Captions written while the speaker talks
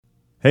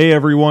Hey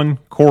everyone,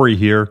 Corey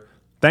here.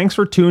 Thanks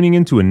for tuning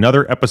in to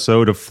another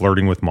episode of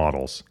Flirting with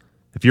Models.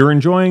 If you're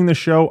enjoying the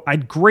show,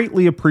 I'd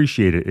greatly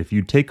appreciate it if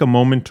you'd take a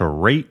moment to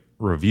rate,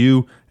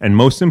 review, and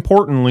most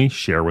importantly,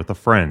 share with a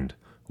friend.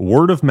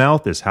 Word of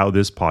mouth is how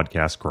this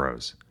podcast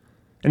grows.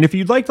 And if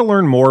you'd like to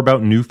learn more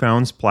about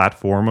Newfound's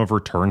platform of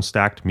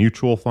return-stacked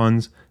mutual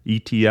funds,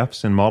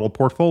 ETFs, and model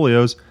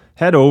portfolios,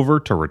 head over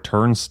to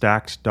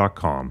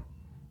returnstacked.com.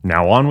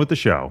 Now on with the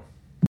show.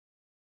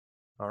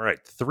 All right,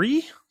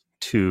 3,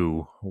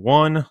 2,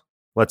 1,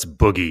 let's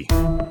boogie.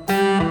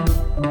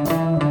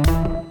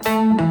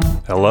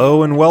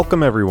 Hello and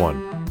welcome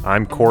everyone.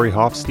 I'm Corey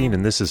Hofstein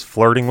and this is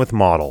Flirting with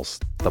Models,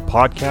 the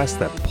podcast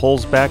that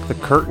pulls back the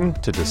curtain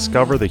to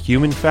discover the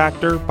human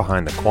factor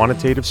behind the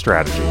quantitative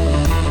strategy.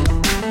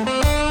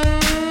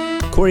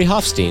 Corey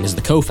Hofstein is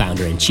the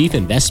co-founder and chief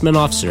investment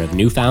officer of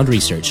Newfound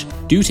Research.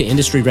 Due to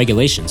industry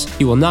regulations,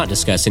 he will not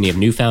discuss any of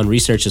Newfound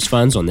Research's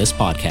funds on this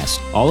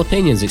podcast. All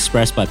opinions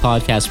expressed by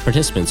podcast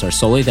participants are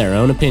solely their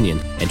own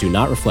opinion and do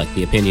not reflect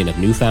the opinion of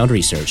Newfound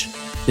Research.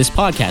 This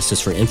podcast is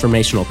for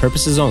informational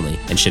purposes only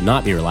and should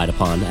not be relied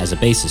upon as a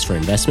basis for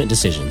investment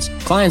decisions.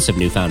 Clients of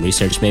Newfound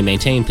Research may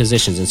maintain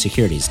positions in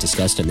securities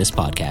discussed in this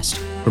podcast.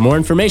 For more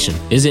information,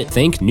 visit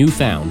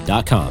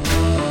thinknewfound.com.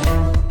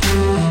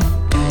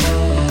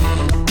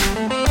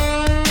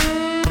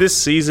 This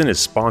season is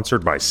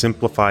sponsored by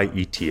Simplify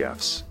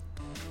ETFs.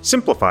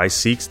 Simplify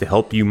seeks to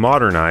help you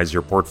modernize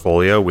your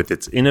portfolio with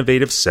its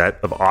innovative set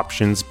of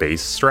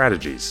options-based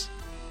strategies.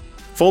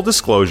 Full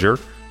disclosure,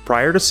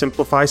 prior to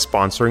Simplify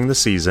sponsoring the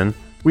season,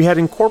 we had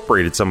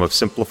incorporated some of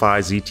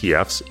Simplify's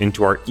ETFs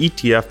into our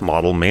ETF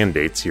model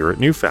mandates here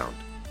at Newfound.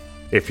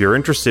 If you're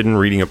interested in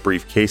reading a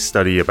brief case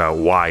study about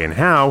why and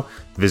how,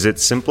 visit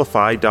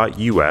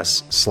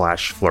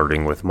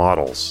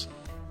simplify.us/flirtingwithmodels.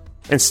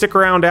 And stick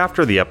around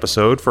after the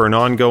episode for an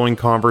ongoing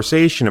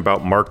conversation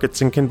about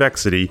markets and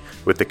convexity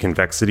with the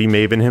convexity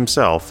maven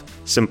himself,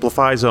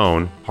 Simplify's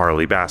own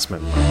Harley Bassman.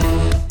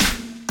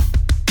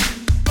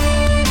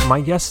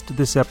 My guest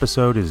this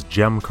episode is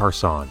Cem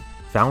Karsan,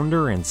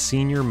 founder and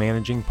senior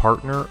managing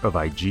partner of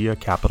Aegea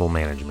Capital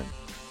Management.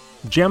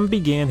 Cem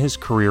began his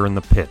career in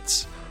the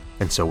pits,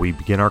 and so we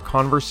begin our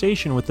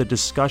conversation with a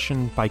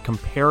discussion by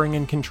comparing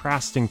and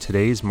contrasting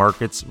today's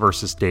markets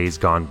versus days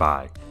gone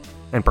by.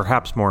 And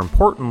perhaps more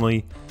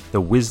importantly,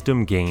 the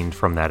wisdom gained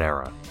from that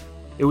era.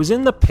 It was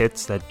in the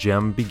pits that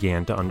Cem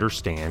began to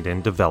understand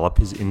and develop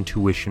his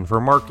intuition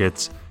for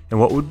markets and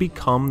what would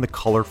become the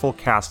colorful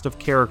cast of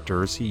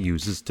characters he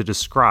uses to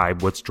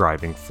describe what's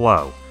driving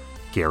flow: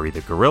 Gary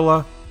the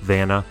Gorilla,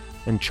 Vanna,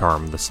 and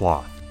Charm the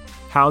Sloth.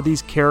 How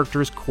these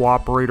characters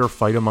cooperate or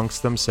fight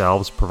amongst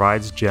themselves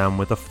provides Cem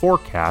with a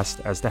forecast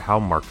as to how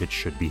markets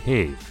should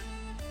behave.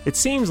 It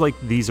seems like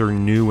these are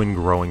new and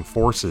growing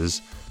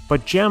forces,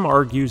 but Cem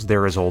argues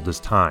they're as old as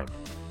time.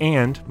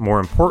 And,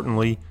 more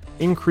importantly,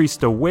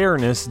 increased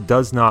awareness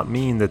does not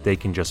mean that they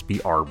can just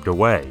be arbed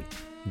away.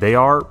 They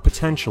are,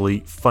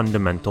 potentially,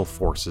 fundamental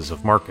forces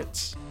of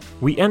markets.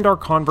 We end our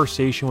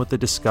conversation with a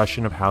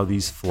discussion of how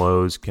these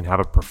flows can have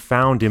a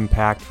profound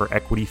impact for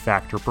equity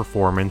factor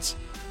performance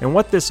and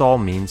what this all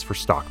means for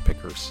stock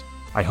pickers.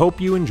 I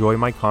hope you enjoy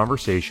my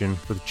conversation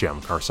with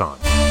Cem Karsan.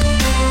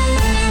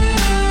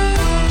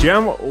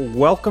 Cem,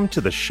 welcome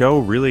to the show.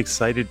 Really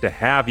excited to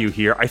have you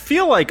here. I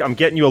feel like I'm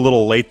getting you a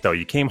little late, though.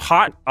 You came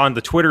hot on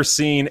the Twitter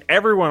scene.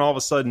 Everyone all of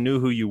a sudden knew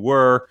who you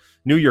were,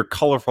 knew your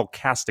colorful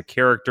cast of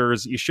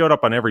characters. You showed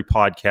up on every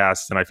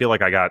podcast, and I feel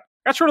like I got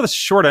sort of the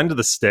short end of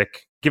the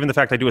stick, given the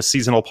fact I do a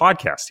seasonal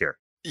podcast here.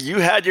 You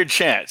had your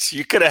chance.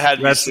 You could have had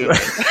me soon.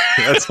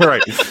 That's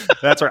right.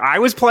 That's right. I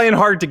was playing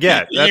hard to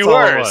get. That's you all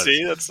were. it was.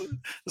 See, this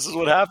is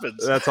what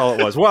happens. That's all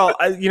it was. Well,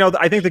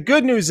 I think the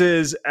good news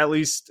is, at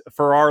least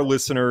for our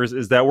listeners,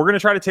 is that we're going to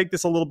try to take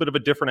this a little bit of a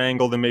different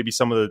angle than maybe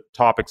some of the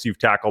topics you've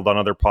tackled on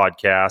other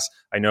podcasts.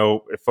 I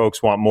know if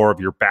folks want more of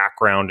your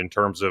background in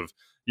terms of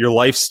your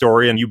life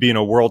story and you being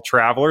a world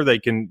traveler, they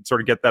can sort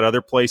of get that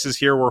other places.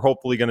 Here, we're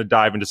hopefully going to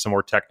dive into some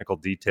more technical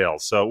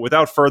details. So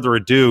without further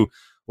ado,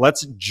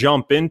 let's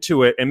jump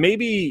into it. And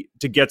maybe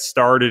to get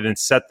started and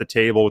set the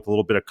table with a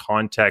little bit of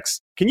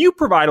context, can you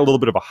provide a little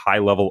bit of a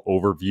high-level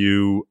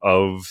overview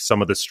of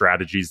some of the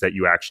strategies that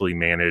you actually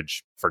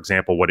manage? For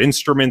example, what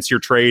instruments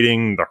you're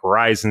trading, the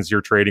horizons you're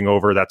trading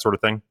over, that sort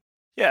of thing?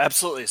 Yeah,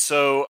 absolutely.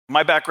 So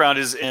my background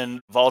is in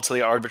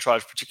volatility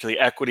arbitrage, particularly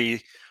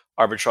equity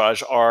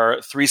arbitrage.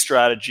 Our three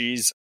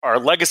strategies. Our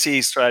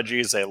legacy strategy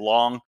is a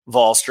long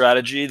vol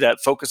strategy that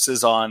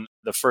focuses on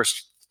the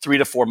first 3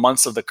 to 4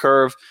 months of the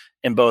curve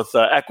in both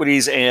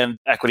equities and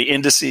equity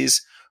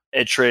indices.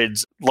 It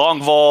trades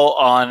long vol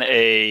on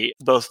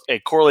both a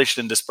correlation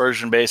and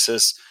dispersion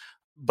basis,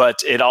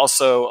 but it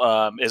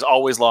also is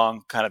always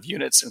long kind of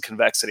units and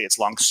convexity. It's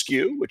long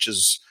skew, which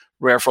is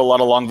rare for a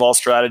lot of long vol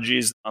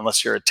strategies,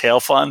 unless you're a tail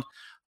fund.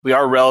 We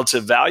are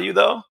relative value,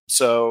 though.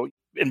 So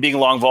in being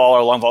long vol,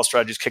 our long vol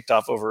strategies kicked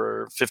off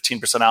over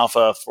 15%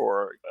 alpha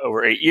for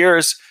over 8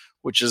 years,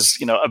 which is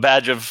a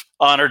badge of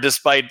honor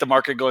despite the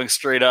market going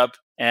straight up.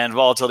 And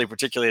volatility,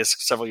 particularly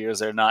several years,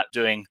 they're not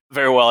doing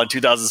very well in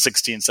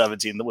 2016,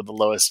 17 with the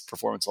lowest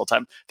performance all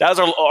time. That was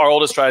our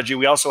oldest strategy.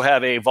 We also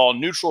have a vol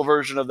neutral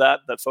version of that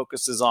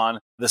focuses on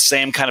the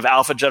same kind of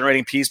alpha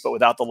generating piece, but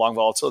without the long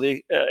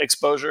volatility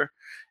exposure.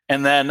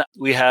 And then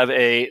we have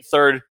a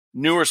third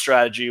newer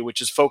strategy, which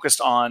is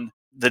focused on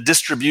the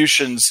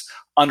distributions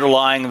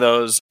underlying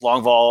those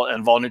long vol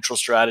and vol neutral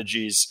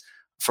strategies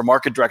for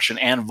market direction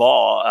and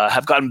vol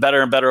have gotten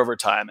better and better over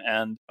time.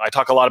 And I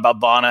talk a lot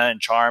about Vanna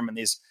and Charm and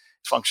these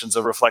functions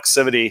of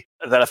reflexivity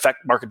that affect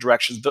market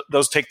directions.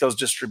 Those take those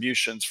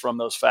distributions from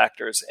those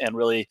factors and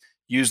really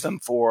use them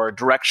for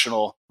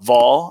directional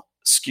vol,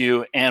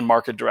 skew, and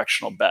market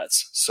directional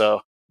bets.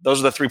 So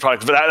those are the three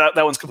products. But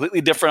that one's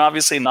completely different,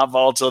 obviously, not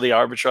volatility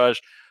arbitrage,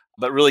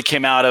 but really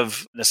came out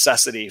of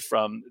necessity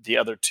from the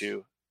other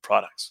two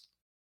products.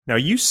 Now,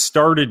 you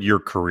started your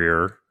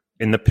career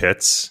in the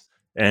pits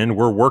and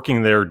were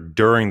working there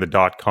during the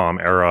dot-com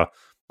era.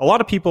 A lot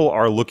of people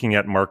are looking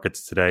at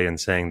markets today and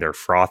saying they're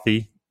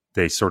frothy.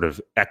 They sort of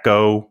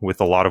echo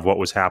with a lot of what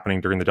was happening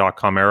during the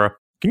dot-com era.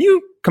 Can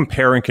you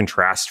compare and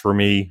contrast for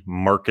me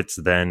markets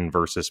then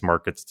versus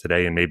markets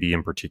today, and maybe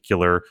in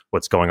particular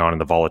what's going on in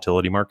the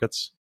volatility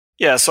markets?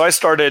 Yeah, so I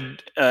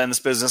started in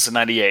this business in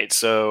 98,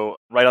 so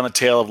right on the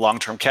tail of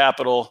long-term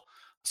capital.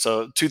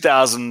 So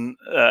 2000,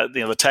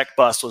 the tech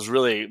bust was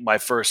really my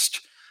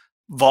first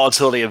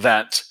volatility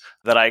event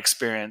that I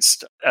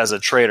experienced as a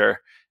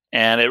trader.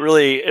 And it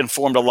really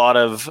informed a lot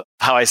of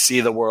how I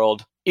see the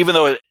world. Even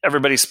though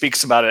everybody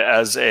speaks about it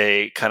as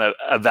a kind of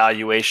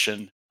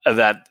evaluation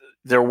event,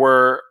 there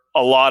were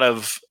a lot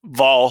of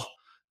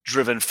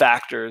vol-driven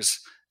factors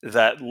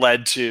that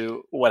led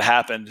to what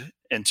happened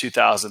in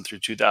 2000 through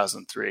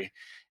 2003.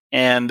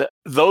 And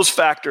those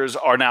factors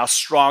are now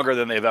stronger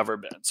than they've ever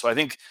been. So I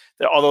think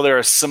that although there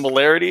are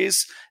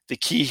similarities, the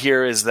key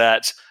here is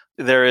that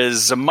there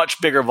is a much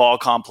bigger vol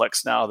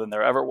complex now than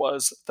there ever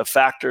was. The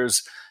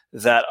factors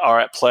that are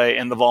at play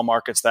in the vol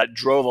markets that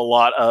drove a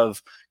lot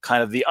of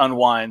kind of the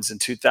unwinds in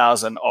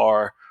 2000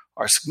 are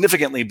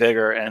significantly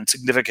bigger and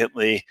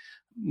significantly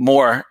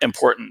more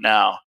important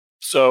now.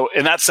 So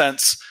in that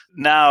sense,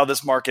 now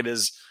this market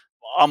is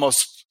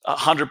almost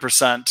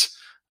 100%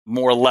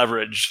 more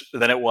leveraged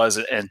than it was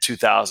in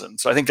 2000.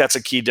 So I think that's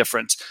a key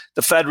difference.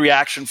 The Fed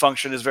reaction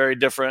function is very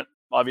different.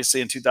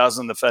 Obviously, in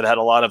 2000, the Fed had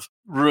a lot of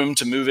room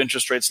to move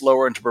interest rates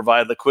lower and to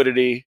provide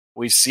liquidity.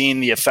 We've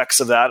seen the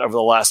effects of that over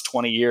the last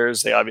 20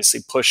 years. They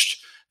obviously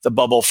pushed the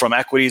bubble from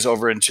equities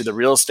over into the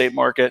real estate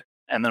market.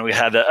 And then we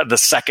had the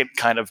second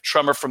kind of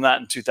tremor from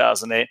that in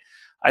 2008.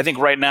 I think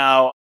right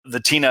now, the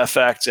Tina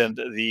effect and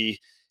the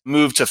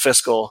move to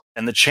fiscal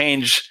and the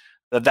change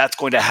that that's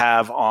going to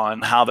have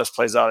on how this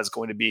plays out is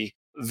going to be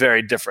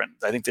very different.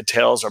 I think the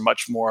tails are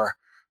much more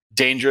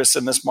dangerous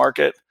in this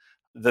market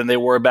than they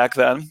were back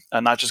then,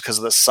 and not just because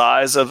of the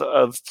size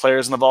of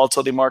players in the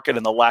volatility market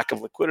and the lack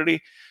of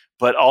liquidity,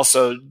 but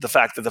also the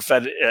fact that the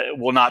Fed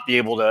will not be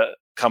able to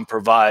come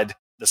provide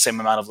the same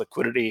amount of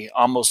liquidity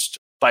almost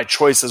by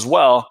choice as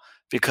well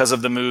because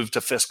of the move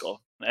to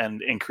fiscal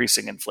and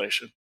increasing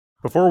inflation.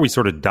 Before we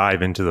sort of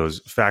dive into those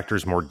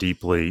factors more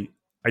deeply,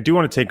 I do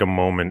want to take a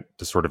moment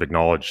to sort of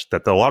acknowledge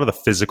that a lot of the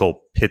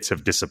physical pits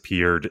have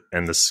disappeared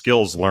and the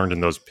skills learned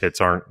in those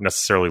pits aren't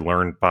necessarily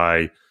learned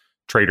by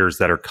traders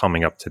that are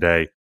coming up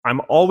today.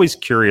 I'm always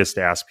curious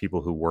to ask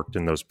people who worked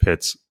in those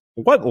pits,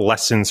 what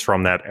lessons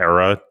from that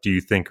era do you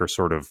think are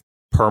sort of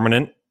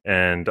permanent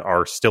and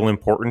are still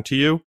important to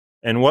you?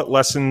 And what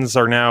lessons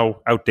are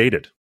now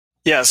outdated?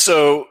 Yeah,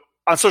 so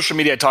on social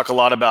media, I talk a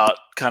lot about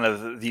kind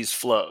of these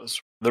flows.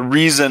 The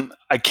reason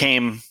I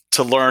came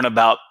to learn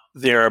about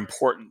their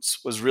importance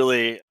was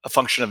really a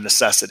function of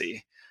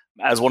necessity.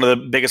 As one of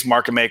the biggest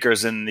market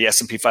makers in the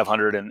S&P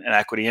 500 and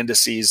equity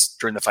indices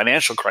during the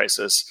financial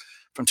crisis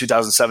from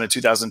 2007 to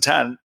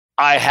 2010,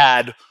 I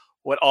had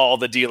what all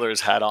the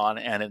dealers had on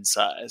and in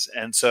size.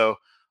 And so,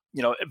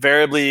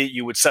 invariably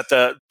you would set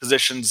the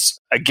positions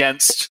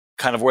against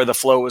kind of where the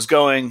flow was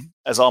going,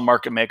 as all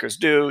market makers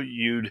do.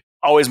 You'd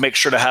always make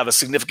sure to have a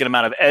significant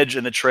amount of edge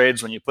in the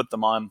trades when you put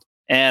them on.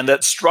 And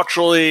that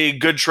structurally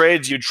good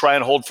trades, you'd try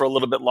and hold for a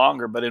little bit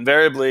longer. But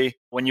invariably,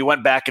 when you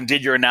went back and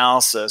did your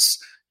analysis,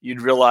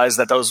 you'd realize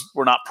that those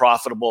were not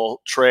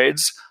profitable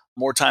trades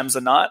more times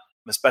than not,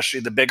 especially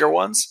the bigger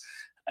ones.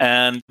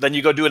 And then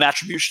you go do an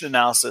attribution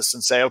analysis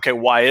and say, okay,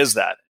 why is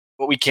that?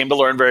 What we came to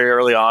learn very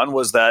early on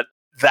was that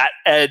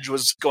edge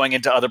was going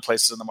into other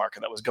places in the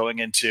market. That was going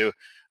into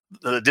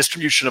the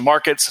distribution of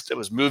markets. It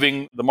was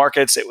moving the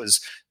markets. It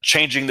was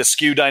changing the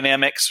skew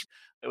dynamics.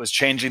 It was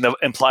changing the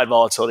implied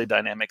volatility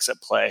dynamics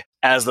at play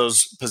as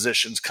those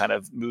positions kind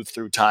of move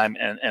through time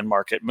and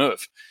market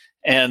move.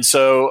 And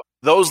so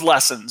those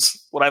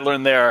lessons, what I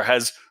learned there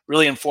has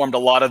really informed a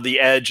lot of the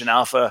edge and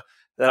alpha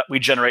that we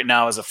generate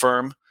now as a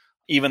firm,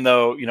 even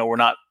though, we're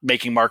not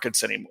making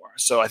markets anymore.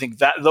 So I think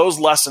that those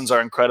lessons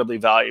are incredibly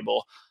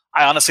valuable.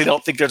 I honestly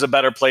don't think there's a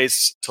better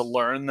place to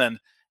learn than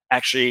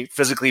actually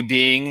physically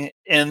being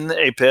in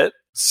a pit,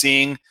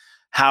 seeing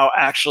how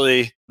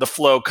actually the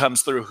flow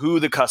comes through, who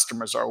the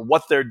customers are,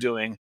 what they're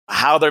doing,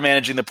 how they're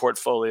managing the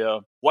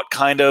portfolio, what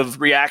kind of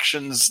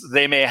reactions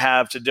they may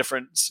have to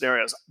different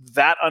scenarios.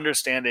 That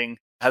understanding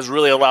has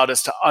really allowed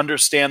us to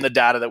understand the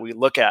data that we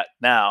look at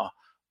now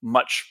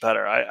much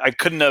better. I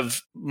couldn't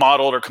have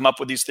modeled or come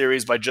up with these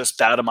theories by just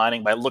data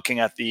mining, by looking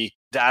at the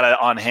data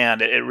on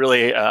hand. It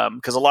really,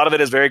 because a lot of it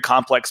is very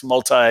complex,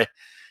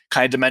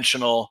 kind of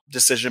dimensional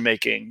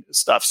decision-making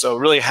stuff. So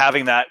really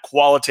having that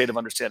qualitative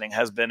understanding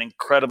has been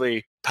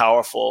incredibly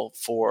powerful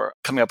for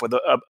coming up with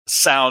a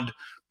sound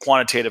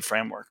quantitative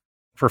framework.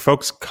 For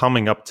folks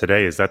coming up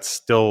today, is that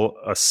still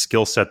a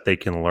skill set they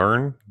can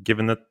learn,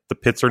 given that the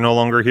pits are no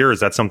longer here? Is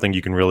that something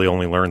you can really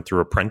only learn through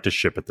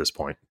apprenticeship at this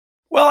point?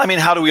 Well, I mean,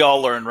 how do we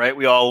all learn, right?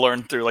 We all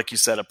learn through, like you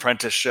said,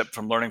 apprenticeship,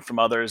 from learning from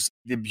others.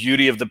 The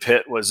beauty of the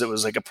pit was it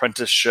was like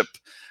apprenticeship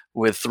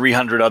with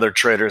 300 other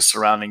traders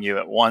surrounding you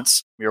at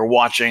once. You're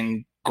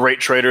watching great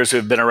traders who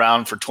have been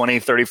around for 20,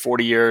 30,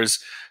 40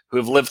 years, who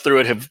have lived through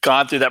it, have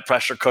gone through that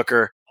pressure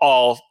cooker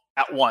all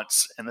at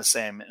once in the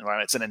same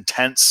environment. It's an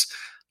intense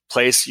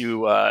place.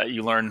 You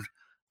learn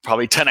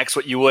probably 10x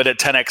what you would at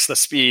 10x the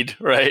speed,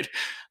 right?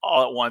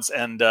 All at once.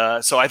 And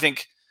so I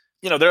think,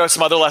 there are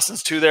some other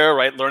lessons too there,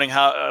 right? Learning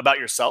about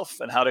yourself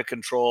and how to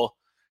control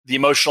the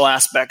emotional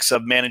aspects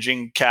of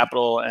managing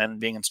capital and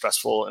being in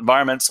stressful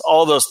environments.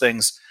 All of those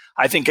things,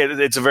 I think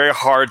it's a very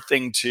hard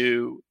thing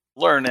to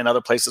learn in other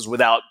places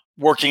without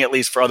working at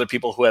least for other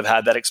people who have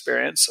had that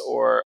experience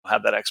or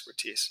have that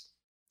expertise.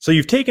 So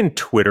you've taken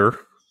Twitter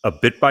a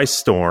bit by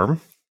storm,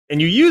 and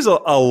you use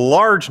a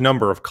large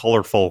number of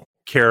colorful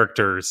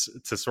characters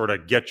to sort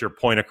of get your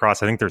point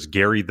across. I think there's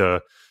Gary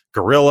the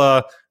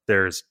gorilla,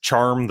 there's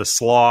Charm the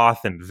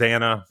Sloth, and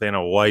Vanna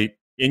White.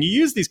 And you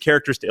use these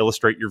characters to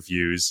illustrate your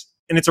views.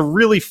 And it's a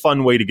really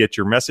fun way to get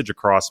your message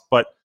across.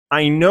 But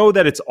I know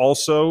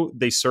that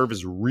they serve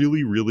as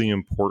really, really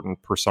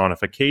important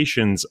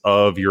personifications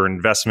of your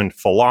investment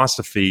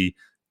philosophy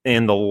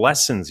and the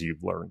lessons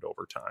you've learned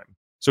over time.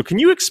 So can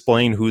you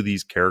explain who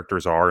these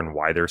characters are and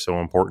why they're so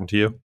important to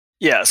you?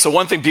 Yeah. So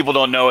one thing people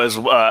don't know is,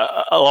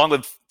 along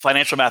with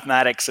financial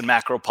mathematics and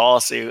macro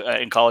policy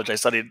in college, I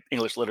studied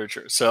English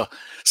literature. So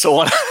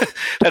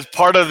that's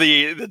part of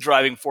the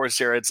driving force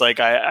here. It's like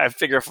I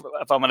figure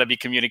if I'm going to be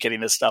communicating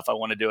this stuff, I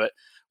want to do it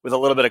with a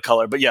little bit of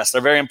color. But yes,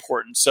 they're very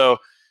important. So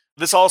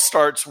this all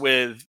starts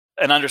with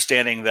an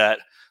understanding that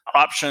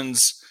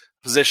options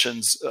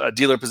positions,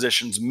 dealer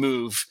positions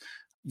move.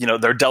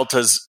 Their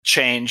deltas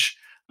change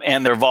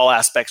and their vol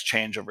aspects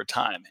change over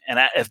time. And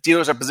if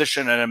dealers are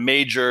positioned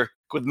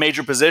with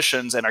major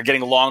positions and are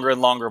getting longer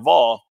and longer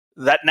vol,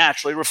 that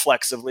naturally,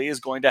 reflexively, is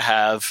going to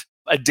have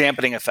a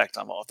dampening effect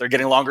on vol. If they're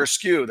getting longer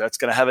skew, that's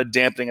going to have a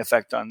dampening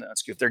effect on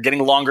skew. If they're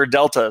getting longer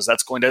deltas,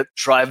 that's going to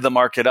drive the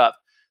market up.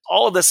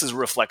 All of this is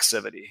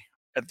reflexivity.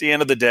 At the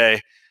end of the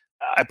day,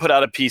 I put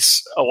out a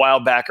piece a while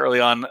back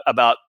early on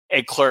about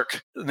a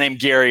clerk named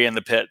Gary in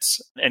the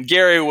pits. And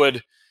Gary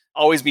would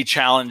always be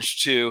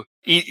challenged to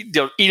eat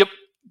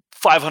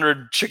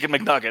 500 chicken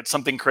McNuggets,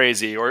 something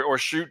crazy, or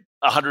shoot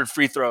 100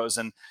 free throws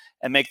and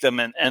make them.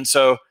 And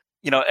so,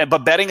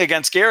 but betting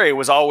against Gary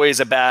was always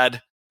a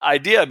bad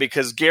idea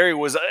because Gary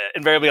was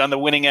invariably on the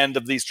winning end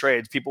of these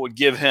trades. People would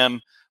give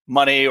him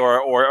money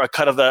or a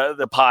cut of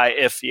the pie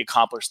if he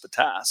accomplished the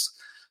task.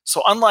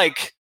 So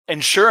unlike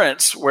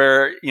insurance,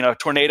 where,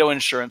 tornado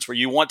insurance, where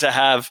you want to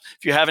have,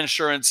 if you have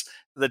insurance,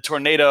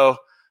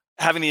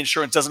 having the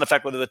insurance doesn't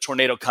affect whether the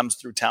tornado comes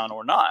through town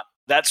or not.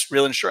 That's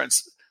real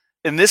insurance.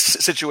 In this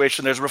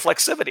situation, there's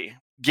reflexivity.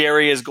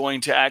 Gary is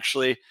going to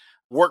actually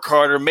work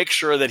harder, make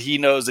sure that he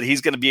knows that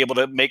he's going to be able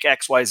to make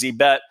XYZ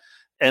bet.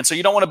 And so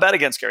you don't want to bet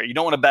against Gary. You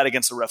don't want to bet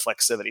against the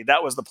reflexivity.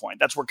 That was the point.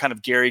 That's where kind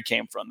of Gary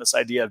came from. This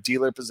idea of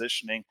dealer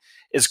positioning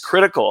is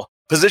critical.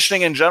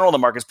 Positioning in general in the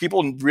markets,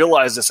 people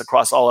realize this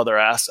across all other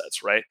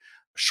assets, right?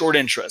 Short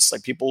interest,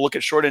 like people look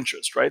at short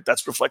interest, right?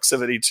 That's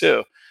reflexivity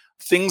too.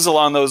 Things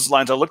along those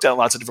lines are looked at in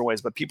lots of different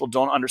ways, but people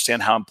don't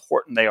understand how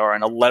important they are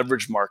in a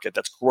leveraged market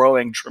that's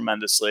growing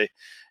tremendously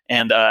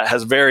and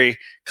has very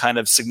kind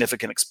of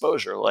significant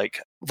exposure,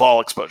 like vol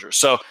exposure.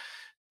 So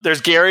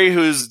there's Gary,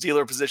 who's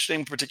dealer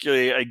positioning,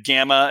 particularly a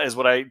gamma is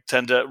what I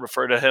tend to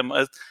refer to him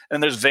as.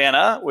 And there's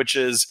Vanna, which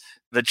is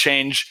the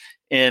change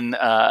in,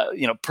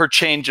 per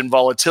change in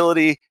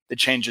volatility, the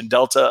change in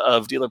delta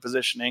of dealer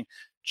positioning.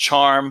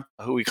 Charm,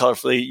 who we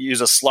colorfully use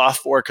a sloth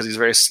for because he's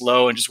very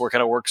slow and just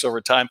kind of works over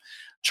time.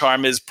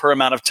 Charm is per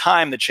amount of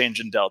time the change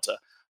in delta.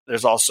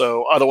 There's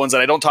also other ones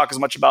that I don't talk as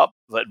much about,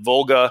 like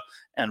Volga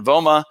and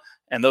Voma,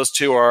 and those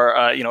two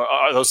are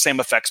those same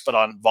effects but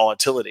on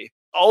volatility.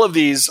 All of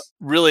these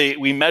really,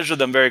 we measure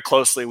them very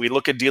closely. We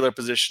look at dealer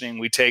positioning.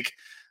 We take,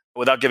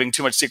 without giving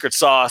too much secret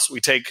sauce, we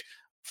take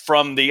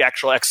from the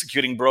actual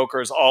executing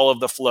brokers all of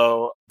the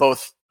flow,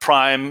 both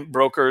prime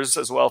brokers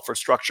as well for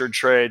structured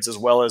trades as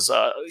well as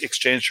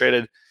exchange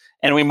traded.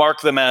 And we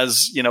mark them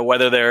as,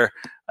 whether they're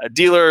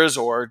dealers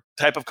or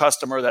type of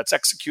customer that's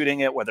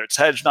executing it, whether it's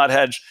hedged, not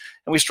hedged.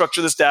 And we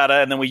structure this data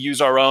and then we use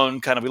our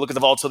own we look at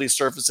the volatility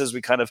surfaces.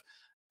 We kind of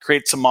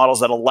create some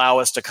models that allow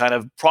us to kind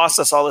of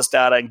process all this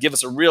data and give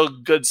us a real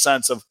good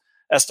sense of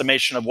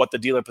estimation of what the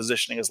dealer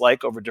positioning is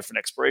like over different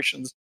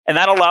expirations. And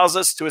that allows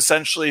us to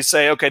essentially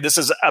say, okay, this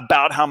is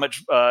about how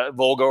much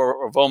Volga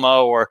or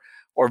Voma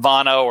or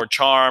Vanna or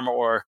Charm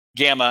or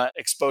Gamma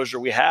exposure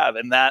we have.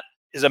 And that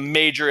is a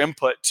major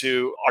input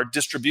to our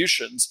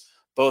distributions,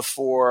 both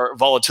for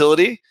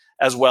volatility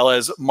as well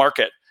as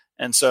market.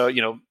 And so,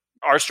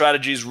 our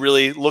strategies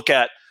really look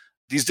at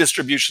these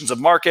distributions of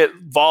market,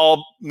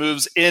 vol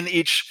moves in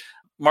each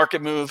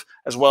market move,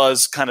 as well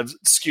as kind of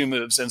skew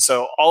moves. And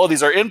so all of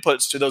these are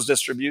inputs to those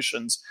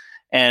distributions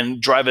and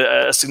drive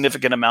a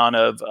significant amount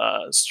of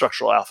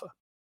structural alpha.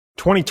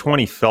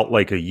 2020 felt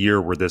like a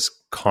year where this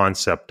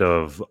concept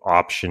of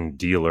option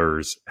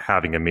dealers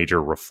having a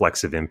major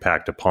reflexive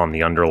impact upon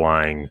the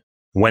underlying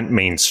went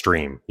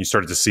mainstream. You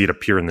started to see it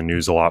appear in the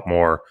news a lot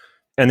more.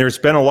 And there's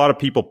been a lot of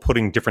people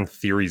putting different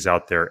theories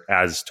out there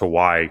as to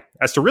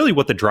really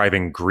what the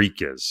driving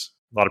Greek is.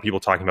 A lot of people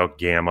talking about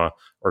gamma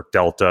or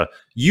delta.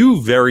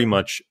 You very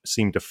much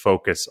seem to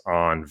focus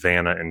on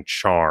Vanna and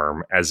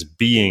Charm as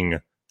being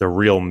the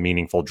real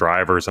meaningful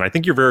drivers. And I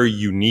think you're very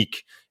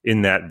unique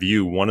in that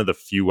view. One of the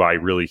few I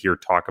really hear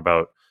talk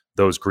about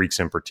those Greeks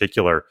in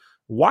particular.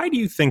 Why do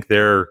you think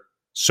they're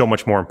so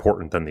much more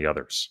important than the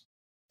others?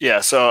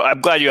 Yeah, so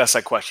I'm glad you asked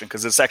that question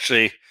because it's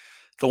actually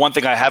the one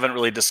thing I haven't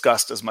really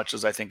discussed as much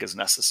as I think is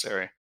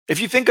necessary. If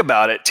you think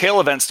about it, tail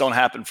events don't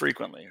happen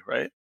frequently,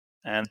 right?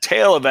 And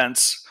tail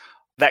events,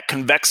 that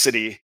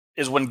convexity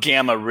is when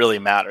gamma really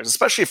matters,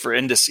 especially for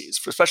indices,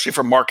 especially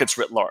for markets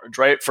writ large,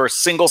 right? For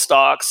single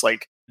stocks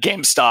like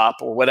GameStop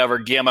or whatever,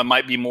 gamma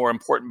might be more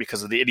important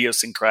because of the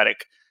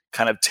idiosyncratic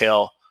kind of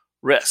tail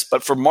risk.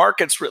 But for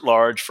markets writ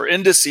large, for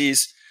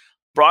indices,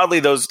 broadly,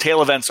 those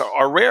tail events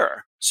are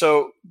rarer.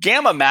 So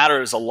gamma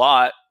matters a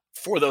lot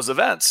for those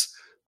events.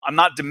 I'm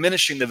not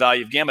diminishing the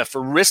value of gamma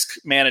for risk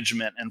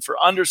management and for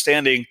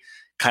understanding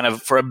kind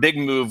of for a big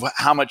move,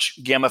 how much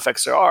gamma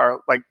effects there are.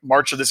 Like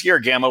March of this year,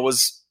 gamma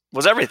was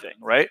everything,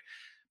 right?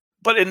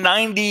 But in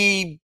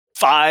 97%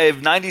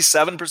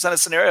 of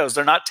scenarios,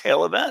 they're not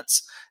tail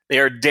events. They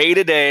are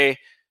day-to-day,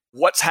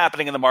 what's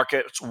happening in the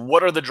markets,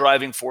 what are the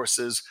driving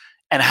forces,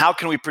 and how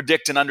can we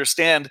predict and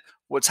understand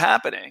what's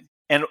happening?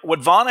 And what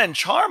Vanna and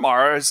Charm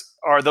are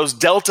those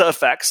delta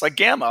effects like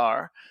gamma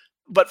are,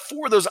 but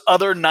for those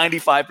other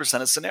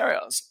 95% of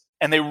scenarios.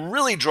 And they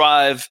really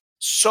drive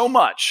so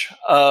much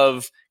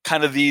of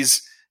kind of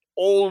these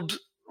old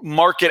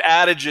market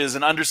adages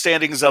and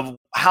understandings of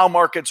how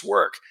markets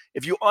work.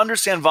 If you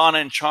understand Vanna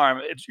and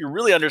Charm, you're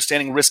really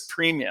understanding risk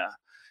premia.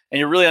 And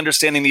you're really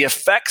understanding the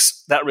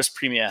effects that risk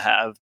premia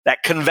have,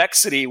 that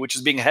convexity, which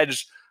is being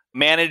hedged,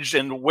 managed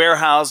and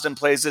warehoused in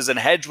places and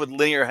hedged with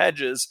linear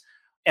hedges,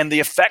 and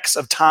the effects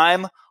of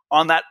time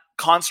on that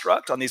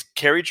construct, on these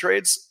carry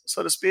trades,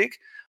 so to speak,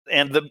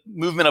 and the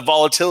movement of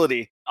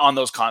volatility on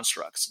those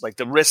constructs, like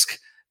the risk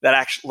that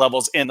actually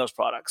levels in those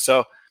products.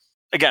 So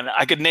again,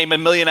 I could name a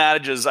million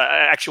adages. I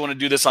actually want to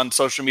do this on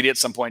social media at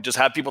some point. Just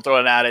have people throw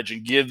an adage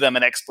and give them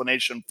an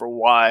explanation for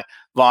why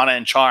Vanna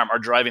and Charm are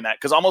driving that.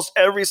 Because almost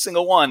every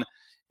single one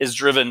is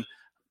driven,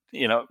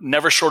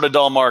 never short a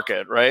dull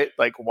market, right?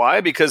 Like why?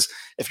 Because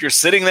if you're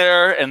sitting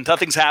there and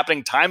nothing's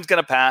happening, time's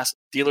going to pass.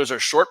 Dealers are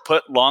short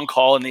put, long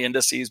call in the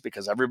indices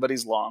because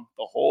everybody's long.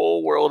 The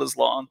whole world is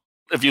long.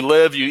 If you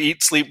live, you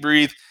eat, sleep,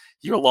 breathe,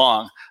 you're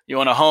long. You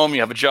own a home,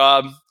 you have a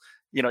job,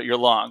 you're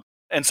long.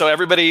 And so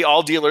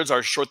all dealers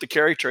are short the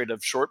carry trade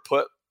of short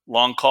put,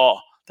 long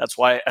call. That's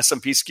why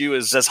S&P skew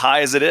is as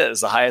high as it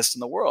is, the highest in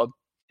the world.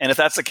 And if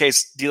that's the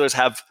case, dealers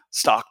have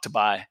stock to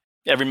buy.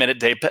 Every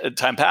minute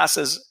time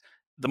passes,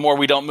 the more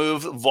we don't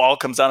move, vol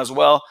comes down as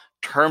well.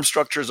 Term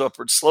structure is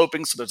upward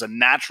sloping, so there's a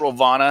natural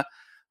Vanna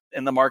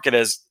in the market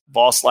as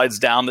vol slides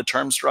down the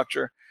term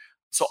structure.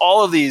 So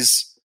all of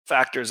these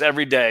factors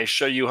every day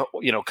show you,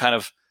 kind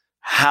of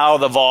how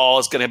the vol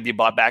is going to be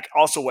bought back.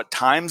 Also, what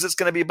times it's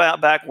going to be bought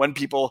back, when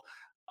people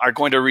are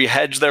going to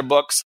rehedge their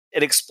books.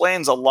 It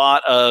explains a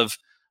lot of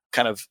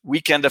kind of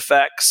weekend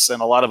effects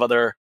and a lot of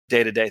other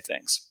day-to-day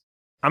things.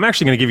 I'm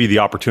actually going to give you the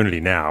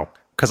opportunity now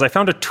because I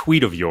found a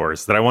tweet of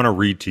yours that I want to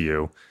read to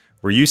you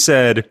where you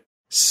said,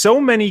 so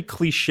many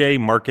cliche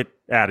market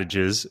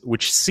adages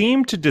which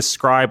seem to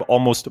describe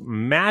almost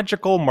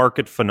magical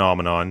market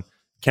phenomenon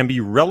can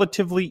be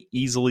relatively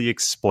easily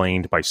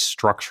explained by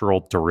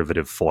structural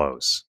derivative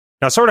flows.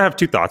 Now, I sort of have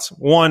two thoughts.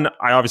 One,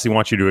 I obviously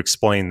want you to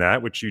explain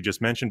that, which you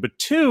just mentioned. But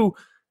two,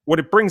 what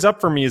it brings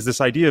up for me is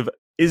this idea of,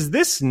 is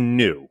this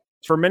new?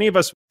 For many of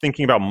us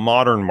thinking about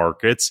modern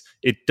markets,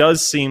 it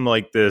does seem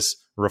like this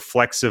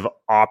reflexive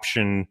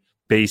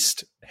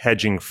option-based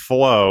hedging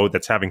flow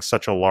that's having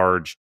such a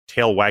large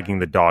tail wagging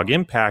the dog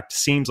impact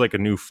seems like a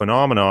new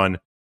phenomenon.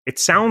 It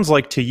sounds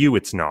like to you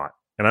it's not.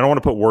 And I don't want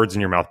to put words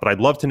in your mouth, but I'd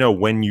love to know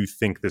when you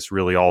think this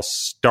really all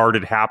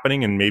started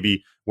happening and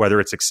maybe whether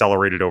it's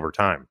accelerated over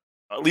time.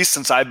 At least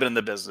since I've been in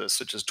the business,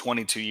 which is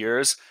 22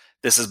 years,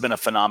 this has been a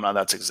phenomenon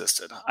that's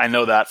existed. I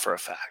know that for a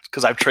fact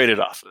because I've traded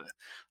off of it.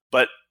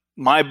 But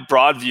my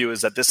broad view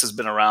is that this has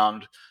been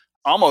around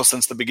almost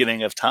since the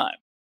beginning of time.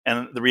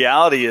 And the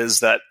reality is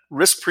that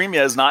risk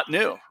premia is not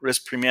new.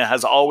 Risk premia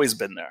has always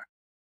been there.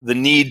 The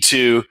need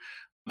to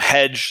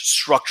hedge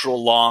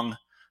structural long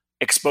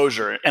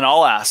exposure in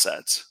all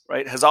assets,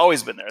 right, has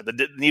always been there.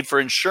 The need for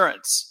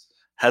insurance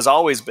has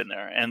always been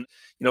there. And,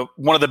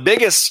 one of the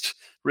biggest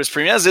risk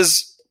premiums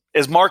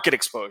is market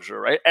exposure,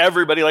 right?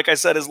 Everybody, like I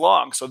said, is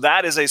long. So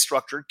that is a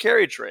structured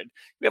carry trade.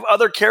 We have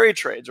other carry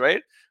trades,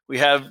 right? We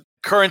have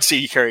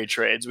currency carry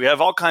trades. We have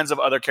all kinds of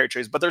other carry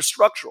trades, but they're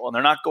structural and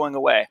they're not going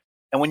away.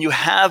 And when you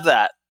have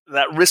that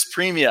risk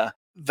premia,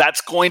 that's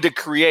going to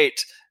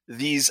create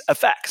these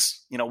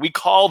effects. We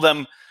call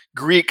them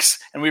Greeks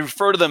and we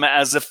refer to them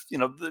as if,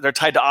 they're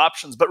tied to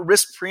options, but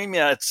risk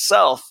premia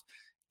itself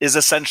is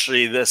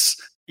essentially this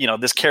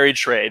carry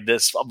trade,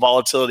 this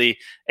volatility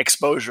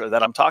exposure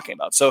that I'm talking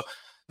about. So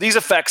these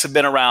effects have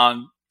been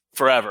around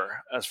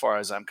forever, as far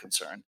as I'm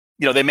concerned.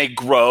 They may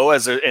grow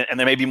and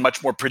they may be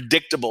much more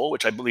predictable,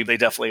 which I believe they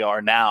definitely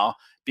are now,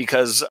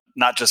 because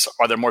not just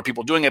are there more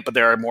people doing it, but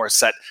there are more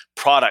set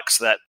products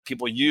that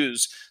people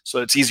use.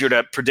 So it's easier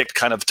to predict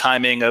kind of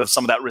timing of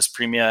some of that risk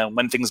premium and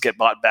when things get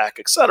bought back,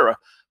 et cetera.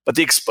 But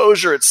the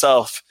exposure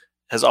itself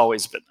has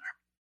always been there.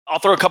 I'll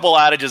throw a couple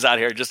adages out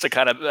here just to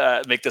kind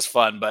of make this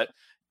fun, but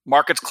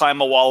markets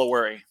climb a wall of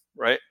worry,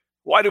 right?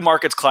 Why do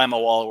markets climb a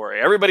wall of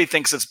worry? Everybody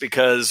thinks it's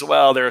because,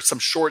 well, there are some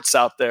shorts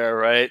out there,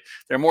 right?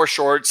 There are more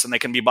shorts and they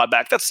can be bought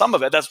back. That's some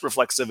of it. That's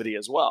reflexivity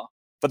as well.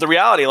 But the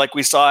reality, like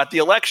we saw at the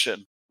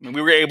election,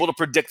 we were able to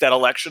predict that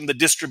election. The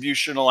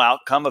distributional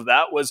outcome of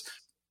that was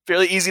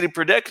fairly easy to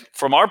predict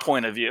from our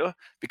point of view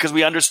because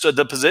we understood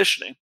the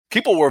positioning.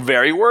 People were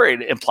very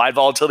worried. Implied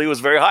volatility was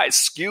very high.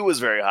 Skew was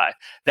very high.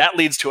 That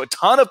leads to a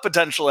ton of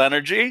potential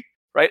energy,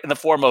 right, in the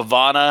form of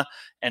Vanna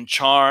and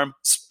Charm,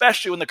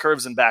 especially when the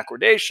curve's in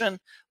backwardation,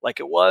 like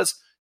it was.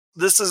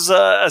 This is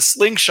a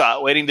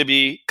slingshot waiting to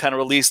be kind of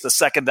released the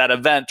second that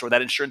event or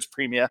that insurance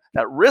premia,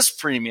 that risk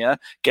premia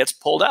gets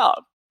pulled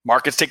out.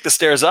 Markets take the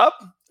stairs up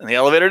and the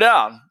elevator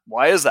down.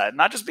 Why is that?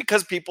 Not just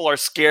because people are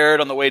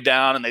scared on the way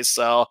down and they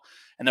sell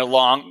and they're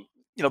long.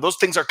 Those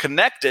things are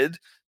connected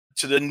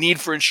to the need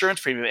for insurance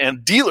premium.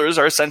 And dealers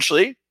are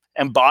essentially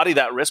embody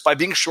that risk by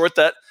being short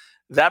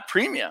that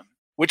premium,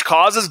 which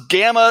causes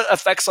gamma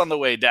effects on the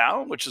way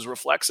down, which is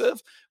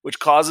reflexive, which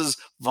causes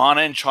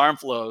Vanna and Charm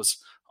flows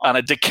on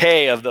a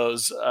decay of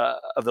those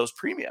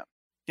premium.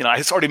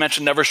 I already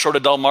mentioned never short a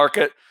dull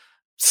market,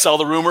 sell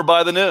the rumor,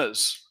 buy the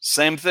news.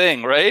 Same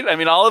thing, right?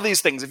 All of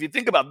these things, if you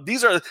think about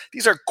these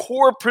are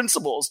core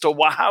principles to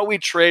how we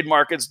trade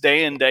markets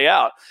day in, day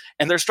out.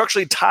 And they're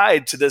structurally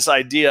tied to this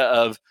idea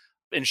of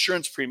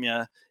insurance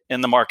premia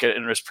in the market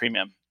and risk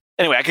premium.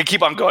 Anyway, I could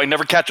keep on going.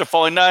 Never catch a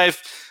falling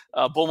knife.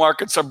 Bull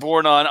markets are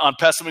born on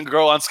pessimism,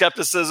 grow on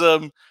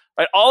skepticism.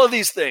 Right? All of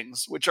these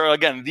things, which are,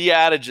 again, the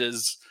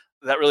adages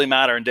that really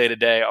matter in day to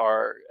day,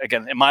 are,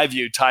 again, in my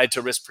view, tied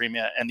to risk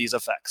premia and these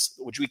effects,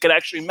 which we can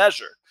actually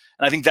measure.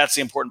 And I think that's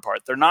the important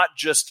part. They're not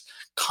just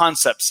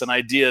concepts and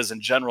ideas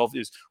and general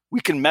views. We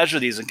can measure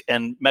these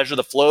and measure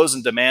the flows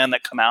and demand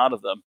that come out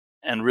of them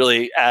and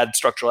really add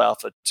structural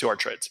alpha to our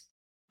trades.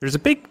 There's a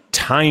big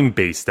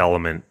time-based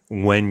element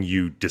when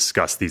you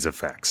discuss these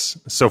effects.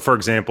 So, for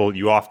example,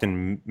 you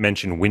often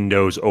mention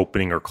windows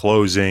opening or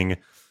closing,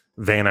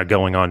 Vanna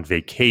going on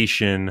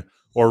vacation,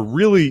 or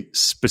really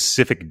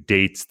specific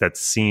dates that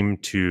seem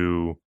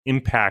to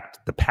impact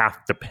the path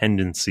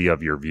dependency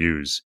of your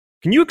views.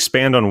 Can you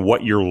expand on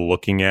what you're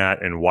looking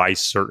at and why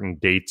certain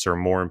dates are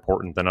more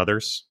important than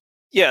others?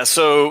 Yeah,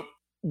 so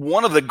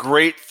one of the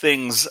great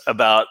things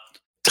about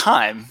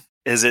time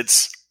is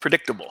it's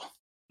predictable.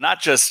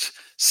 Not just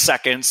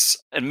seconds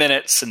and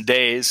minutes and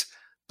days,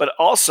 but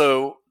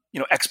also,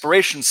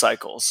 expiration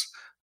cycles.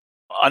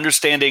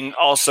 Understanding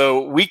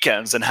also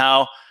weekends and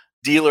how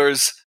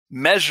dealers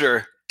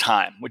measure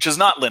time, which is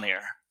not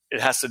linear.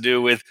 It has to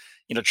do with,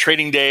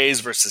 trading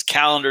days versus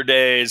calendar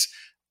days,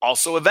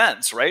 also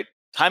events, right?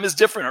 Time is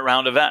different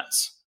around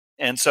events.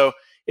 And so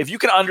if you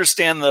can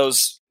understand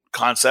those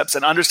concepts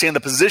and understand the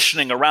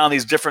positioning around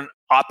these different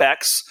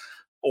OPEX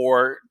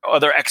or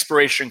other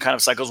expiration kind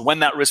of cycles, when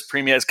that risk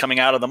premia is coming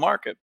out of the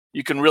market,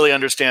 you can really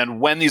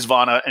understand when these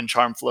Vanna and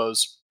Charm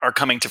flows are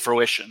coming to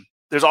fruition.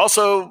 There's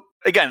also,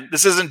 again,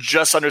 this isn't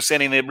just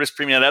understanding the risk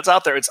premium that's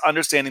out there. It's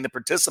understanding the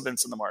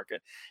participants in the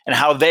market and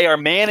how they are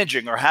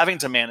managing or having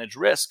to manage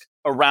risk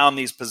around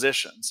these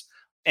positions.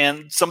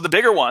 And some of the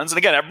bigger ones, and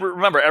again,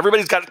 remember,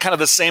 everybody's got kind of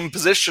the same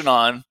position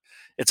on.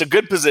 It's a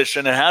good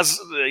position. It has,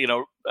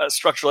 a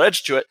structural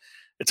edge to it.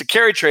 It's a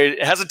carry trade.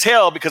 It has a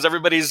tail because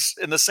everybody's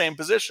in the same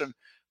position.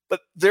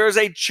 But there's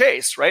a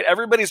chase, right?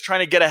 Everybody's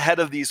trying to get ahead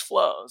of these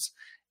flows.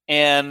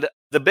 And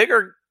the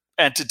bigger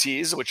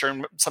entities, which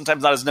are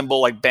sometimes not as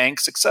nimble like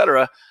banks, et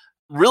cetera,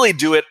 really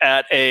do it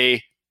at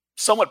a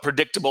somewhat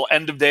predictable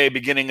end of day,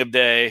 beginning of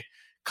day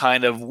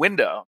kind of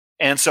window.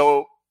 And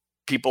so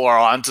people are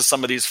on to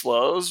some of these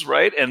flows,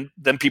 right? And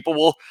then people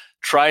will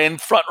try and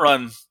front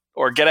run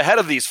or get ahead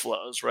of these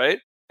flows, right?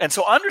 And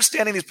so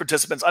understanding these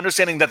participants,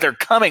 understanding that they're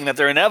coming, that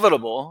they're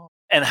inevitable,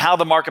 and how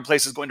the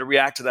marketplace is going to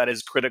react to that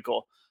is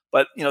critical.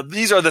 But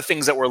these are the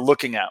things that we're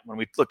looking at when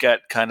we look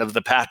at kind of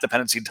the path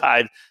dependency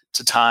tied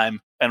to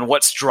time and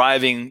what's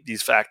driving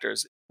these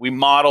factors. We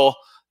model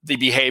the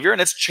behavior,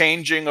 and it's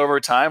changing over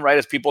time, right?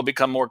 As people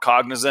become more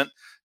cognizant.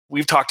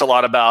 We've talked a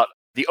lot about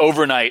the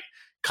overnight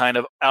kind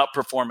of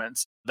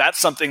outperformance. That's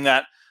something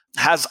that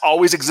has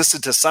always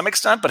existed to some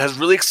extent, but has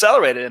really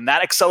accelerated. And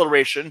that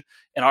acceleration,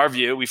 in our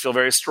view, we feel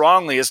very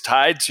strongly is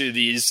tied to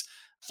these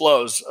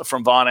flows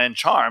from Vanna and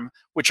Charm,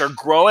 which are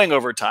growing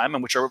over time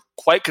and which are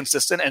quite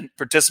consistent. And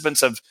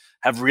participants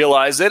have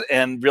realized it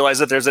and realized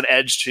that there's an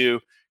edge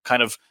to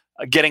kind of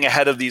getting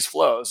ahead of these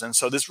flows. And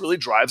so this really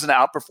drives an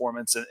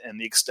outperformance in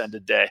the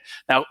extended day.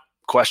 Now,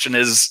 question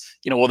is,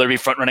 will there be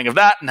front running of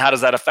that? And how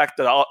does that affect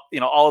it?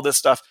 All of this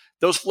stuff?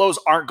 Those flows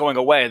aren't going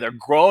away. They're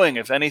growing,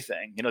 if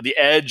anything. The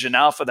edge and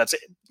alpha that's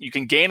you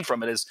can gain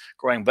from it is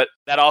growing, but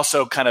that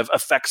also kind of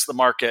affects the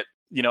market,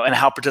 and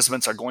how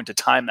participants are going to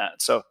time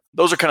that. So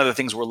those are kind of the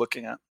things we're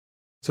looking at.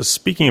 So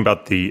speaking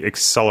about the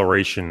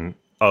acceleration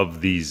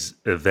of these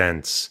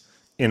events,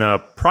 in a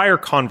prior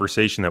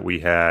conversation that we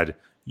had,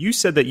 you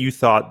said that you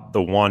thought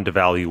the won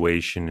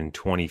devaluation in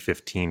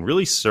 2015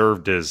 really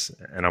served as,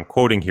 and I'm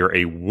quoting here,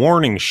 a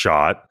warning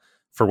shot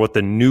for what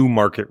the new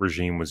market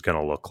regime was going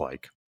to look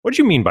like. What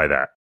do you mean by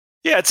that?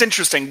 Yeah, it's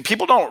interesting.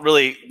 People don't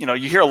really,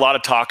 you hear a lot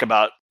of talk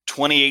about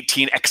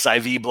 2018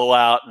 XIV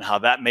blowout and how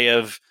that may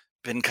have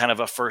been kind of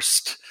a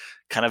first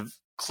kind of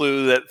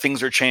clue that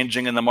things are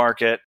changing in the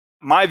market.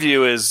 My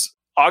view is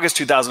August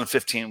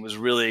 2015 was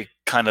really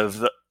kind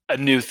of a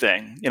new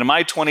thing.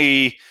 My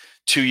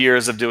 22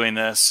 years of doing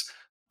this,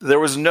 there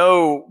was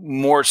no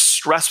more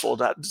stressful,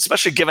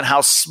 especially given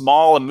how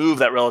small a move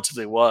that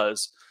relatively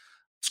was.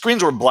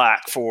 Screens were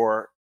black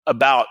for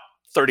about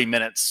 30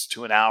 minutes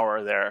to an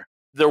hour there.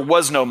 There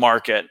was no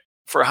market.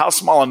 For how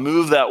small a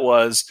move that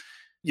was,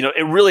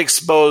 it really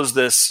exposed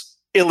this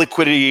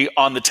illiquidity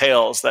on the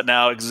tails that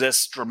now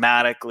exists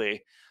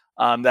dramatically,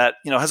 that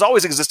has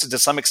always existed to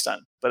some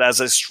extent, but as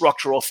a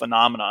structural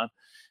phenomenon.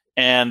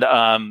 And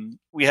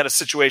we had a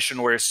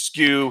situation where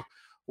skew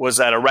was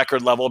at a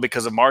record level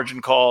because of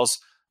margin calls.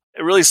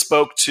 It really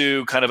spoke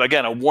to kind of,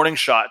 again, a warning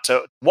shot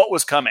to what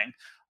was coming.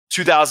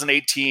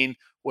 2018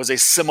 was a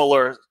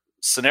similar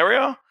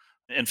scenario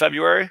in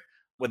February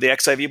with the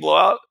XIV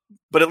blowout,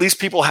 but at least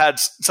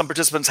some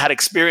participants had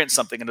experienced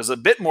something, and it was a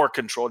bit more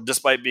controlled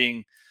despite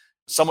being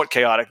somewhat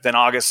chaotic than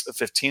August of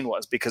 15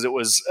 was, because it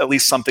was at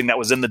least something that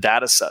was in the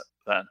data set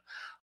then.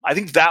 I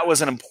think that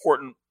was an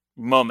important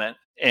moment.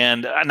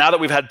 And now that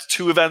we've had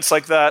two events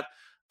like that,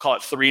 call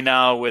it three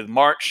now with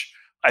March,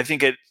 I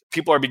think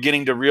people are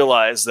beginning to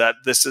realize that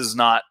this is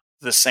not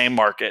the same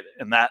market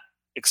in that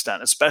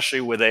extent,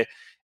 especially with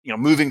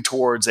moving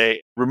towards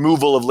a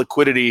removal of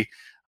liquidity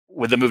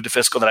with the move to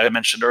fiscal that I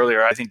mentioned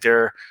earlier. I think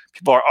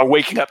people are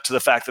waking up to the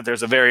fact that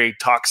there's a very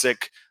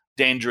toxic,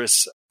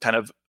 dangerous kind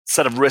of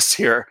set of risks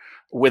here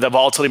with a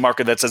volatility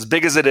market that's as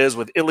big as it is,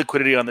 with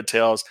illiquidity on the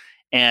tails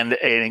and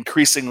an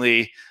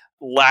increasingly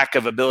lack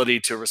of ability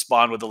to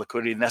respond with the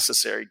liquidity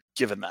necessary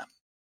given that.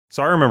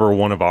 So I remember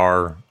one of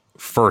our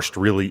first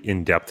really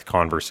in-depth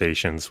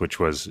conversations, which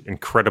was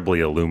incredibly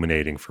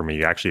illuminating for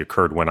me, actually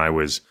occurred when I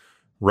was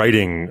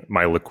writing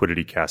my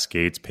Liquidity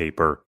Cascades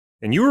paper.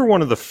 And you were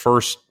one of the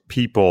first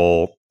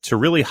people to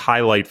really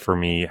highlight for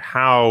me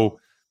how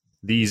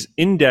these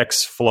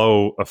index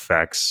flow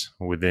effects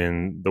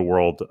within the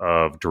world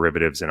of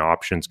derivatives and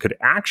options could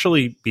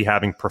actually be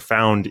having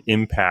profound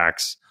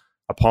impacts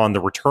upon the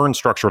return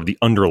structure of the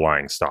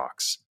underlying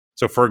stocks.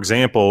 So, for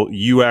example,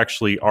 you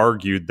actually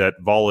argued that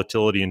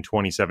volatility in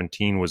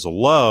 2017 was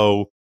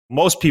low.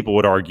 Most people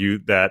would argue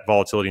that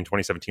volatility in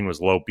 2017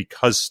 was low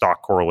because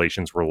stock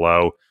correlations were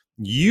low.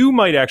 You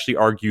might actually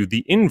argue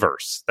the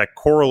inverse, that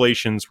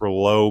correlations were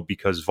low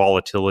because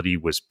volatility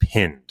was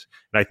pinned.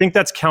 And I think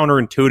that's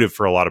counterintuitive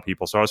for a lot of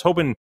people. So I was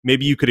hoping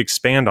maybe you could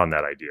expand on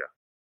that idea.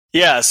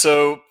 Yeah.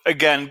 So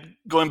again,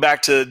 going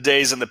back to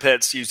days in the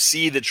pits, you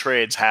see the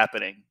trades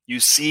happening. You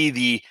see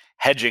the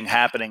hedging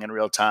happening in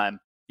real time.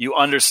 You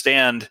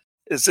understand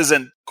this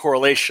isn't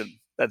correlation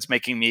that's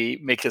making me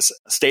make this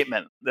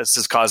statement. This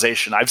is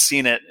causation. I've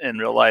seen it in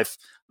real life.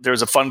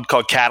 There's a fund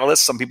called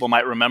Catalyst. Some people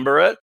might remember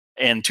it.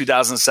 In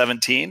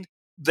 2017,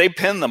 they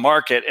pinned the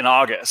market in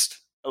August,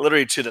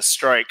 literally to the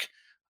strike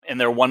in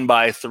their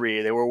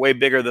 1x3. They were way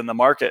bigger than the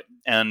market.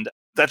 And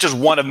that's just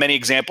one of many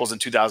examples in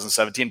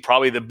 2017,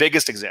 probably the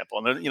biggest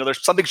example. And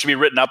there's something should be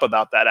written up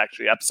about that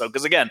episode,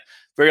 because again,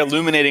 very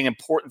illuminating,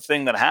 important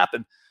thing that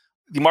happened.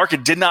 The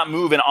market did not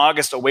move in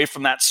August away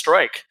from that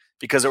strike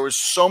because there was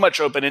so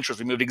much open interest.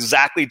 We moved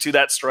exactly to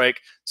that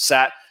strike,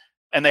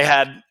 and they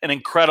had an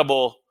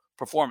incredible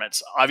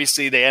performance.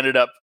 Obviously, they ended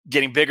up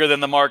getting bigger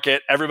than the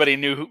market. Everybody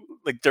knew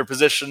their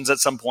positions at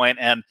some point,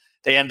 and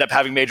they end up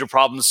having major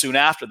problems soon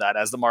after that,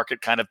 as the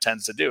market kind of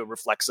tends to do,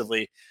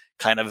 reflexively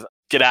kind of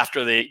get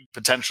after the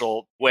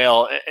potential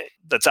whale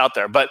that's out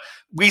there. But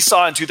we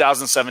saw in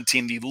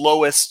 2017 the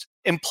lowest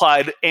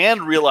implied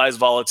and realized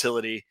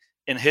volatility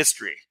in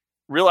history.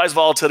 Realized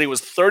volatility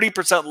was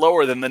 30%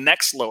 lower than the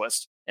next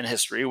lowest in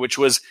history, which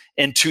was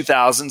in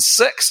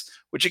 2006,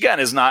 which again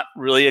is not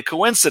really a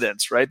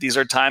coincidence, right? These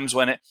are times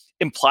when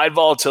implied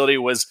volatility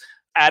was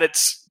at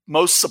its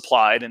most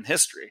supplied in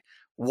history.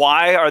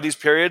 Why are these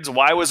periods?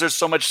 Why was there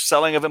so much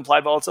selling of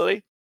implied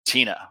volatility?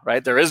 TINA,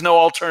 right? There is no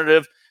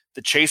alternative.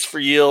 The chase for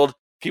yield,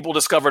 people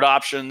discovered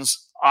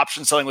options.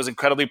 Option selling was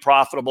incredibly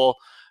profitable.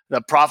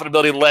 The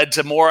profitability led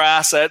to more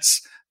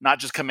assets, not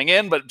just coming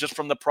in, but just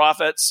from the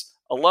profits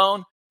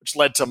alone, which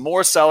led to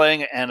more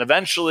selling and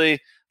eventually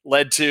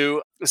led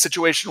to a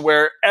situation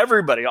where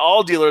everybody,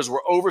 all dealers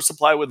were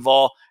oversupplied with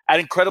vol at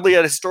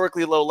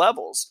historically low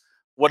levels.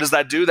 What does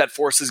that do? That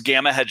forces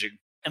gamma hedging.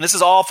 And this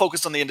is all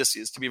focused on the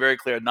indices, to be very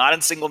clear, not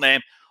in single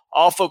name,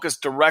 all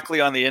focused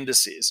directly on the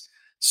indices.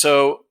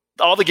 So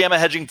all the gamma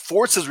hedging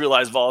forces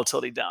realized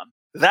volatility down.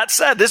 That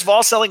said, this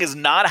vol selling is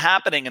not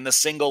happening in the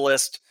single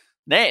list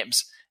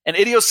names. And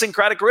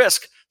idiosyncratic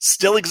risk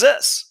still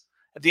exists.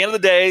 At the end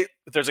of the day,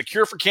 if there's a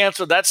cure for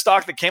cancer, that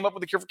stock that came up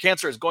with a cure for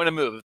cancer is going to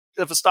move.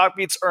 If a stock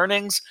beats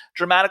earnings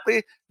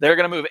dramatically, they're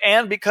going to move.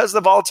 And because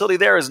the volatility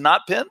there is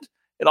not pinned,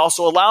 it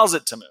also allows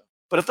it to move.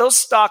 But if those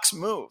stocks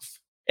move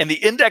and the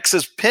index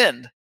is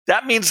pinned,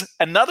 that means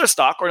another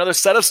stock or another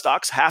set of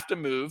stocks have to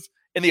move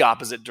in the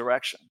opposite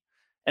direction.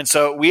 And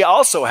so we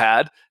also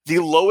had the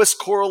lowest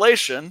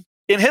correlation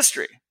in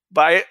history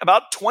by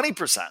about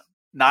 20%.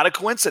 Not a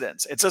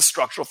coincidence. It's a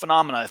structural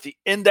phenomenon. If the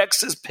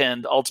index is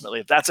pinned,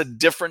 ultimately, if that's a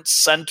different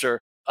center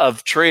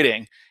of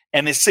trading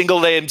and the single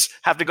names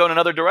have to go in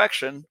another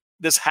direction,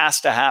 this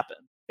has to happen.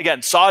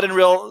 Again, saw it in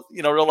real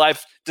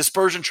life.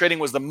 Dispersion trading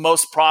was the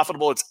most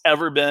profitable it's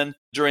ever been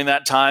during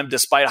that time,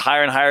 despite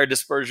higher and higher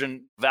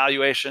dispersion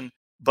valuation.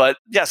 But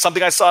yeah,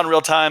 something I saw in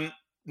real time,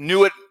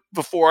 knew it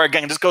before.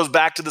 Again, it just goes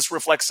back to this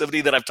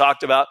reflexivity that I've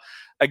talked about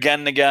again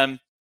and again.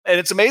 And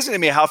it's amazing to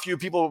me how few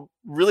people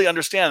really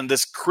understand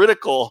this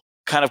critical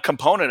kind of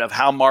component of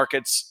how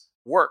markets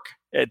work.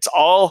 It's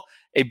all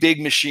a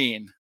big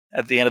machine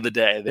at the end of the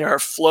day. There are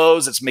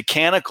flows, it's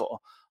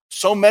mechanical.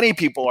 So many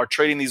people are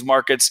trading these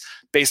markets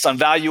based on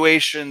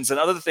valuations and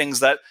other things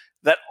that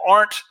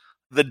aren't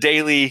the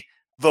daily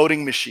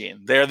voting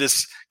machine. They're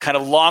this kind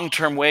of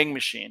long-term weighing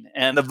machine.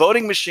 And the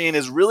voting machine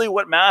is really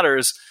what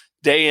matters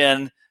day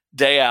in,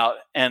 day out.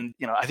 And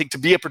I think to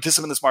be a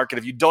participant in this market,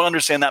 if you don't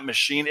understand that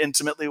machine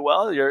intimately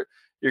well, you're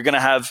going to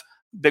have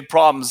big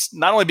problems,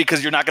 not only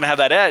because you're not going to have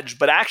that edge,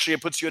 but actually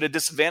it puts you at a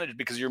disadvantage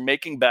because you're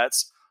making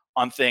bets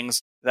on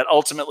things that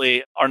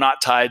ultimately are not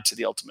tied to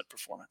the ultimate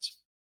performance.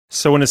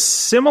 So in a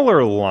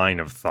similar line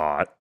of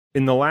thought,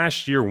 in the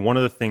last year, one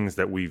of the things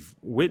that we've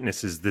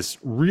witnessed is this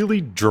really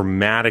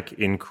dramatic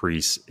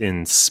increase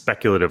in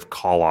speculative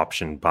call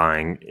option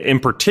buying, in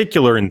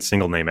particular in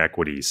single name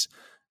equities.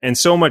 And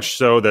so much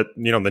so that,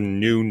 the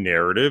new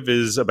narrative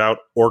is about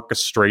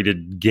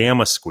orchestrated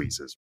gamma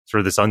squeezes, sort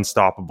of this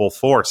unstoppable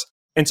force.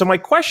 And so my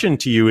question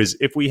to you is,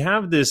 if we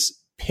have this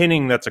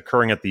pinning that's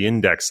occurring at the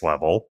index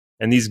level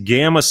and these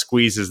gamma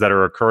squeezes that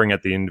are occurring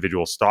at the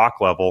individual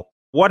stock level,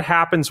 what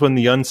happens when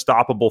the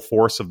unstoppable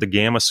force of the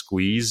gamma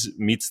squeeze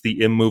meets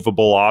the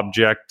immovable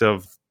object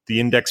of the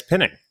index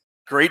pinning?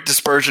 Great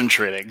dispersion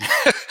trading.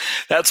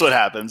 That's what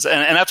happens.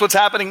 And that's what's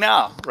happening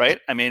now, right?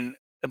 I mean,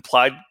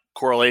 implied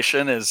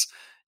correlation is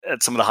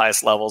at some of the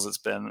highest levels it's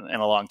been in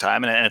a long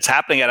time. And it's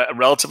happening at a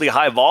relatively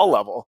high vol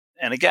level.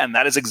 And again,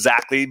 that is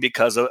exactly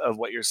because of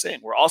what you're seeing.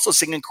 We're also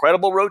seeing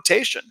incredible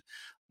rotation.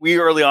 We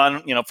early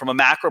on, from a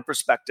macro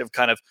perspective,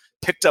 kind of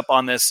picked up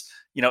on this,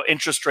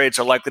 interest rates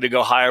are likely to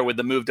go higher with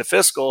the move to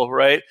fiscal,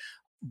 right?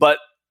 But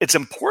it's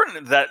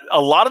important that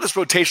a lot of this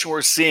rotation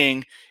we're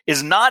seeing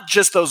is not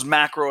just those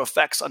macro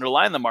effects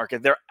underlying the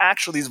market. They're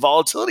actually these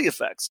volatility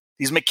effects,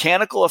 these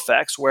mechanical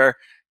effects where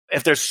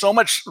if there's so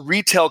much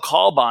retail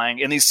call buying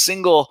in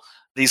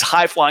these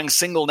high-flying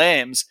single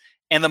names,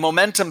 and the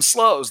momentum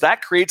slows,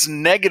 that creates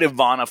negative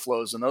Vanna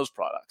flows in those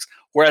products.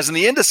 Whereas in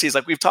the indices,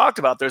 like we've talked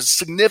about, there's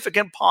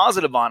significant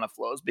positive Vanna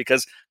flows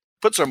because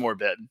puts are more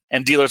bid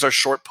and dealers are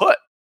short put.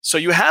 So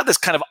you have this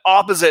kind of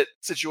opposite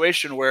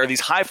situation where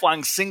these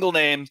high-flying single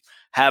names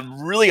have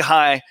really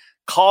high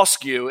call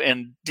skew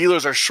and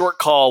dealers are short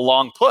call,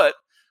 long put.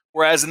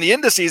 Whereas in the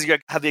indices, you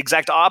have the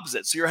exact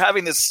opposite. So you're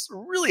having this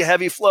really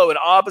heavy flow in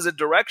opposite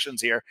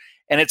directions here.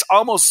 And it's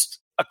almost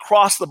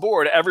across the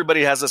board,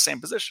 everybody has the same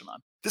position on.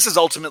 This is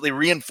ultimately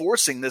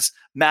reinforcing this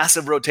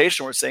massive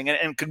rotation we're seeing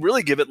and could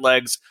really give it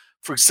legs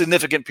for a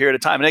significant period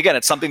of time. And again,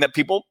 it's something that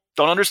people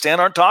don't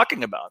understand, aren't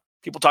talking about.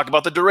 People talk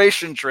about the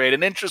duration trade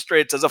and interest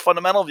rates as a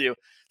fundamental view.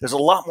 There's a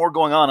lot more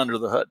going on under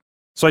the hood.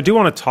 So I do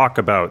want to talk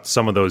about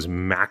some of those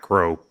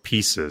macro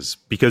pieces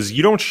because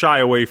you don't shy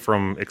away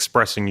from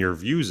expressing your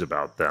views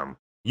about them.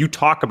 You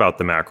talk about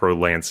the macro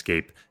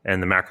landscape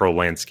and the macro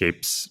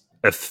landscape's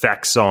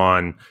effects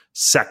on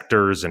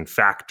sectors and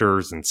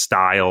factors and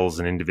styles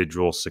and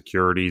individual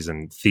securities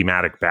and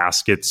thematic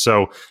baskets.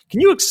 So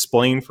can you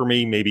explain for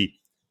me maybe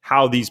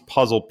how these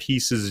puzzle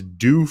pieces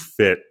do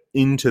fit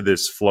into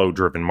this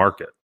flow-driven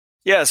market?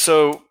 Yeah,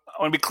 so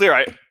I want to be clear.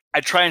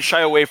 I try and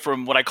shy away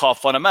from what I call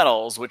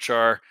fundamentals, which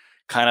are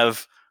kind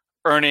of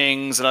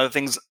earnings and other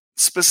things.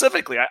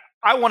 Specifically,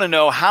 I want to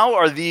know, how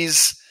are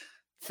these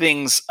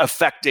things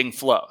affecting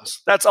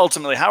flows? That's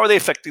ultimately, how are they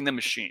affecting the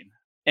machine?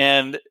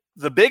 And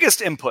the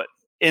biggest input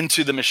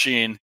into the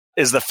machine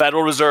is the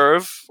Federal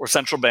Reserve or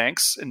central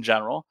banks in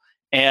general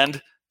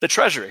and the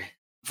Treasury.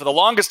 For the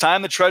longest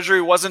time, the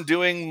Treasury wasn't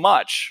doing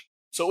much.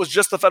 So it was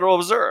just the Federal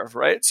Reserve,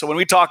 right? So when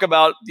we talk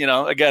about,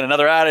 again,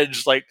 another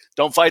adage like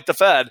don't fight the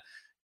Fed,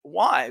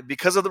 why?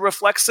 Because of the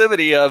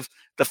reflexivity of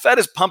the Fed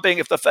is pumping.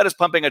 If the Fed is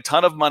pumping a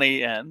ton of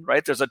money in,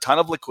 right, there's a ton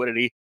of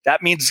liquidity.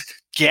 That means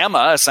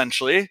gamma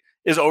essentially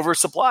is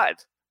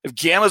oversupplied. If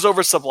gamma is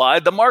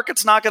oversupplied, the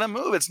market's not going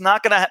to move. It's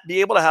not going to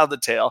be able to have the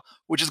tail,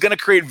 which is going to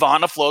create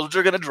Vanna flows, which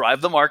are going to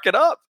drive the market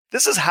up.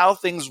 This is how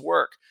things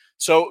work.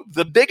 So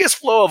the biggest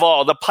flow of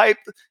all, the pipe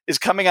is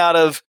coming out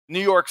of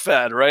New York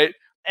Fed, right?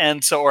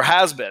 And so, or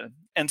has been.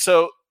 And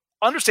so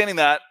understanding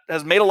that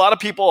has made a lot of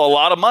people a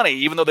lot of money,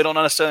 even though they don't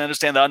necessarily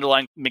understand the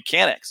underlying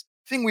mechanics.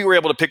 The thing we were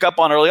able to pick up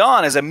on early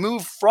on is a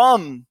move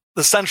from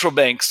the central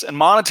banks and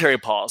monetary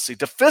policy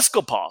to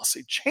fiscal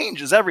policy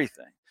changes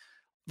everything.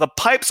 The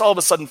pipes all of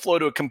a sudden flow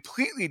to a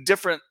completely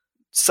different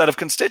set of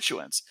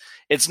constituents.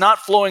 It's not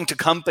flowing to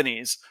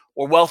companies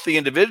or wealthy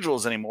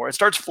individuals anymore. It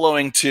starts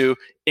flowing to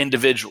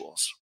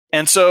individuals.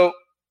 And so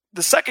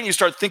the second you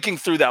start thinking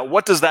through that,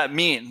 what does that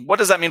mean? What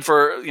does that mean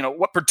for,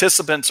 what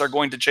participants are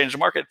going to change the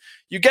market?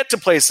 You get to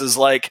places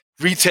like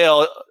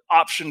retail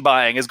option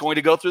buying is going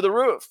to go through the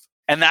roof.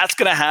 And that's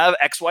going to have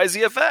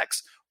XYZ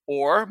effects.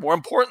 Or more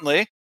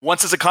importantly,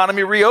 once this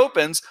economy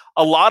reopens,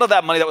 a lot of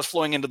that money that was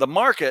flowing into the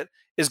market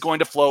is going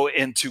to flow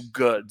into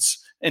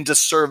goods, into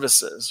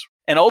services.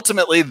 And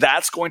ultimately,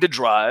 that's going to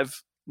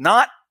drive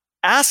not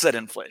asset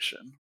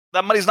inflation.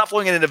 That money is not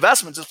flowing into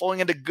investments, it's flowing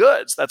into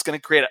goods. That's going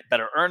to create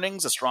better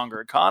earnings, a stronger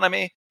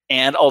economy,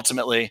 and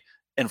ultimately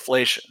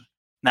inflation.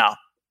 Now,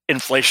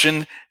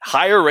 inflation,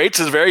 higher rates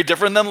is very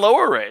different than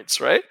lower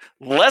rates, right?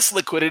 Less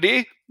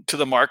liquidity to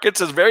the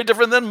markets is very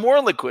different than more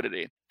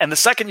liquidity. And the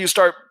second you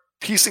start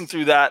piecing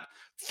through that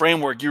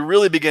framework, you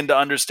really begin to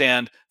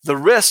understand the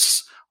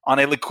risks on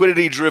a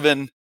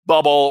liquidity-driven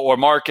bubble or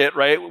market,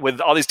 right? With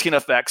all these TINA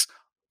effects.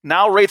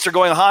 Now rates are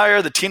going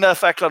higher. The TINA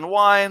effect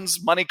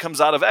unwinds. Money comes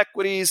out of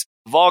equities.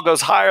 Vol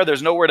goes higher.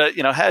 There's nowhere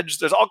to hedge.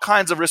 There's all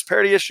kinds of risk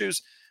parity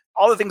issues,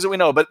 all the things that we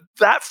know. But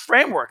that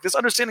framework, this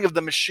understanding of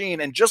the machine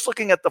and just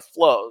looking at the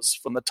flows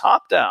from the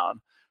top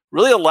down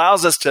really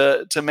allows us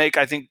to make,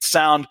 I think,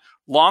 sound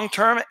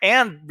long-term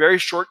and very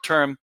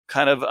short-term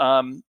kind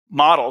of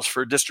models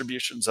for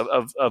distributions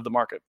of the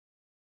market.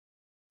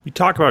 You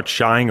talk about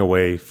shying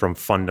away from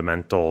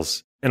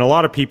fundamentals, and a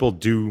lot of people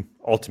do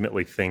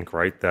ultimately think,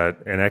 right,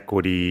 that an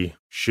equity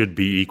should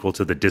be equal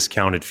to the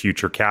discounted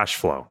future cash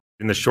flow.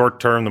 In the short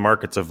term, the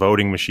market's a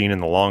voting machine. In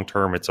the long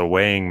term, it's a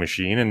weighing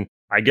machine. And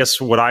I guess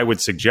what I would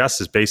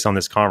suggest is, based on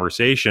this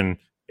conversation,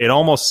 it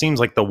almost seems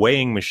like the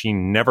weighing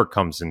machine never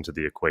comes into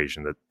the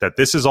equation, that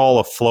this is all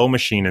a flow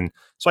machine. And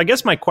so I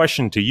guess my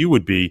question to you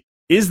would be,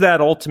 is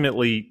that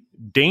ultimately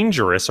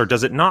dangerous, or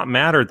does it not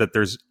matter that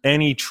there's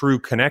any true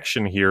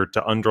connection here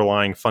to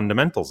underlying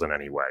fundamentals in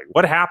any way?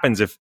 What happens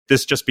if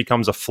this just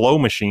becomes a flow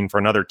machine for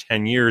another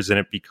 10 years and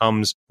it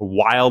becomes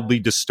wildly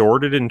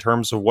distorted in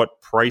terms of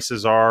what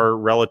prices are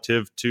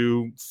relative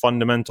to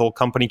fundamental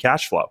company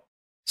cash flow?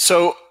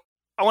 So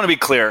I want to be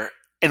clear.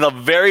 In the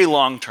very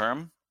long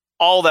term,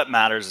 all that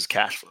matters is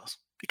cash flows.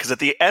 Because at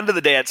the end of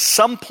the day, at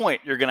some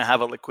point, you're going to have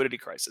a liquidity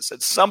crisis.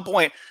 At some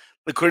point,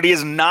 liquidity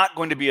is not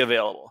going to be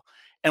available.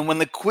 And when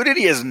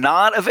liquidity is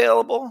not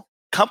available,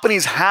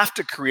 companies have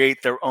to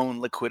create their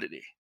own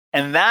liquidity.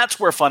 And that's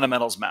where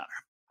fundamentals matter.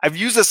 I've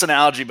used this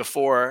analogy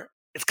before.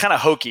 It's kind of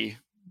hokey,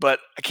 but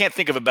I can't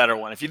think of a better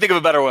one. If you think of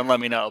a better one,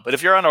 let me know. But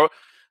if you're on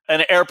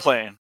an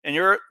airplane and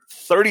you're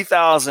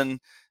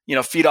 30,000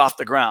 feet off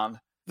the ground,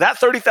 that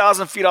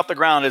 30,000 feet off the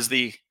ground is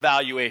the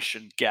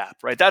valuation gap,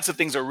 right? That's if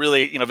things are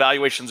really,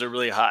 valuations are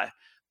really high.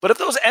 But if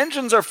those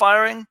engines are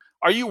firing,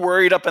 are you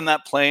worried up in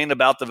that plane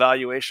about the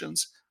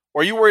valuations?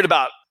 Or are you worried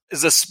about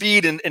is the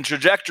speed and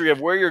trajectory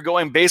of where you're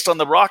going based on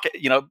the rocket,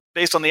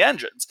 based on the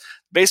engines,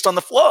 based on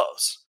the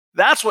flows?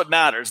 That's what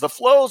matters. The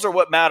flows are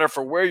what matter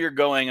for where you're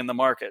going in the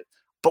market.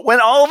 But when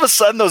all of a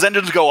sudden those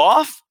engines go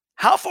off,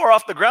 how far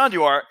off the ground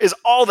you are is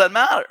all that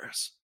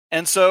matters.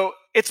 And so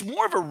it's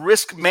more of a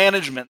risk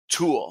management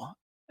tool.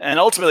 And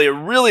ultimately, it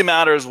really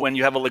matters when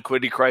you have a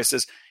liquidity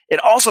crisis. It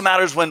also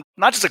matters when,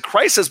 not just a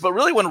crisis, but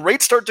really when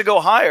rates start to go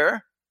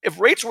higher. If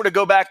rates were to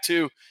go back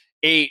to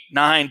 8,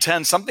 9,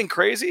 10, something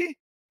crazy,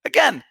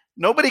 again,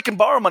 nobody can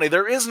borrow money.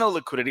 There is no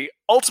liquidity.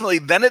 Ultimately,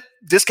 then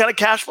discounted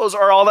cash flows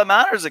are all that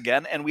matters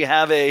again. And we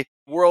have a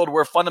world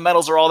where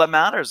fundamentals are all that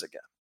matters again.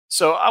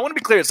 So I want to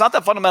be clear. It's not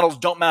that fundamentals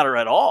don't matter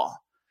at all.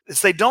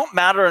 It's they don't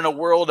matter in a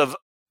world of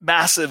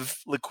massive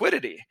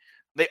liquidity.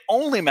 They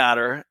only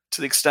matter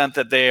to the extent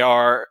that they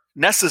are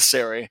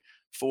necessary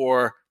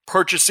for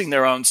purchasing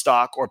their own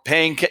stock or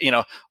paying,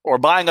 or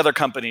buying other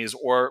companies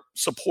or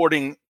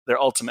supporting their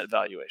ultimate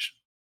valuation.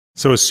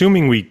 So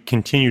assuming we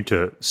continue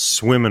to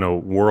swim in a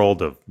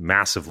world of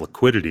massive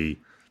liquidity,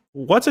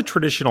 what's a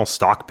traditional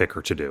stock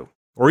picker to do?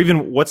 Or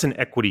even what's an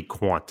equity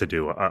quant to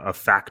do, a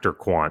factor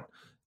quant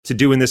to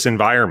do in this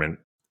environment?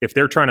 If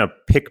they're trying to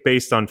pick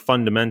based on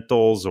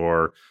fundamentals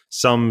or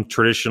some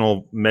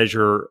traditional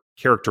measure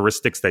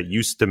characteristics that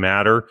used to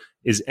matter,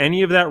 is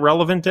any of that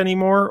relevant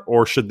anymore?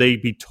 Or should they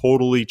be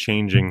totally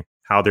changing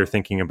how they're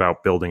thinking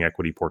about building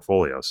equity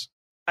portfolios?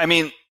 I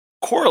mean,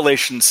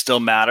 correlations still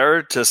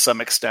matter to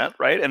some extent,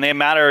 right? And they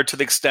matter to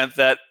the extent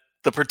that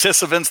the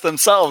participants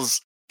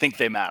themselves think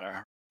they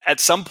matter. At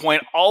some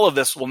point, all of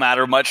this will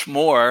matter much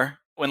more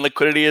when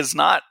liquidity is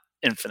not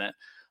infinite.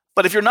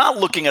 But if you're not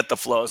looking at the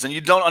flows and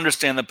you don't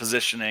understand the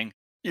positioning,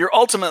 you're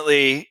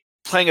ultimately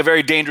playing a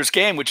very dangerous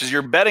game, which is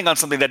you're betting on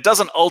something that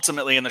doesn't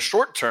ultimately, in the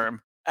short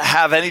term,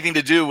 have anything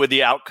to do with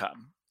the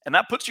outcome. And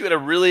that puts you in a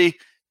really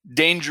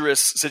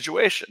dangerous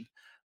situation.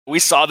 We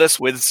saw this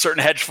with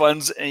certain hedge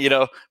funds,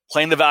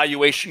 playing the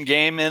valuation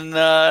game in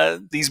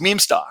these meme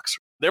stocks.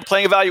 They're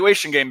playing a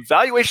valuation game.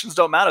 Valuations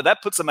don't matter.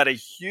 That puts them at a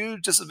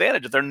huge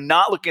disadvantage. If they're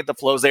not looking at the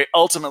flows, they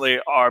ultimately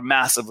are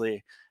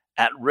massively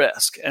at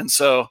risk. And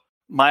so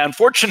my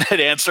unfortunate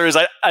answer is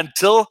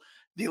until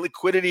the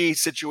liquidity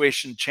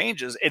situation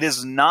changes, it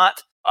is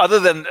not, other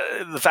than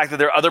the fact that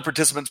there are other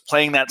participants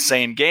playing that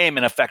same game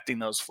and affecting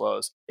those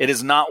flows, it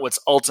is not what's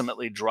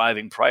ultimately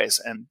driving price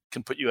and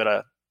can put you at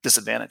a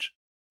disadvantage.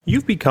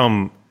 You've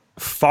become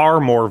far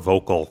more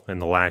vocal in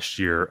the last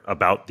year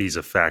about these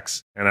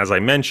effects. And as I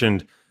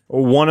mentioned,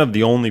 one of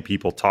the only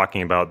people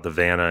talking about the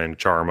Vanna and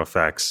Charm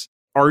effects.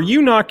 Are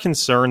you not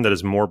concerned that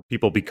as more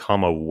people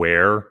become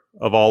aware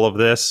of all of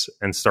this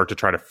and start to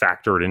try to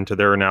factor it into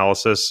their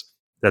analysis,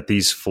 that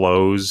these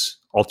flows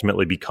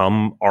ultimately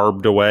become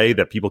arbed away,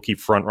 that people keep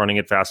front running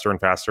it faster and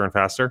faster and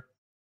faster?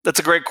 That's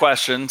a great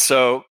question.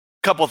 So a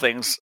couple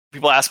things.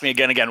 People ask me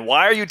again,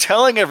 why are you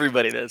telling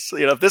everybody this?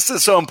 If this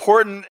is so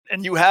important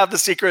and you have the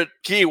secret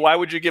key, why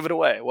would you give it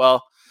away?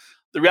 Well,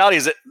 the reality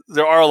is that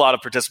there are a lot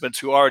of participants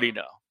who already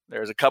know.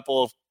 There's a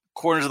couple of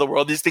corners of the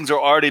world. These things are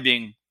already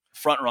being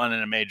front run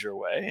in a major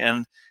way.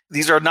 And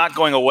these are not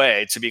going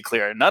away, to be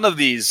clear. None of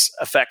these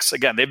effects,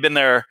 again, they've been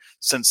there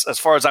since, as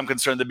far as I'm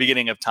concerned, the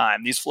beginning of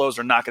time. These flows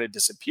are not going to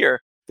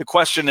disappear. The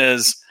question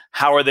is,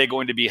 how are they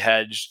going to be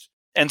hedged?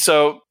 And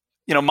so,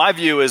 my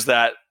view is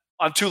that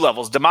on two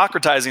levels,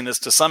 democratizing this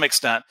to some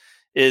extent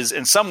is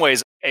in some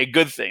ways a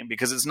good thing,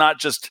 because it's not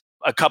just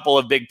a couple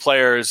of big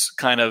players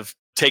kind of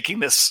taking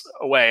this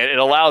away. It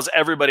allows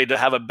everybody to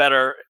have a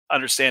better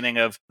understanding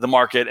of the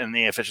market and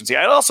the efficiency.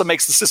 It also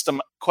makes the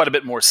system quite a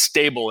bit more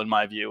stable, in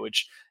my view,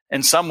 which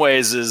in some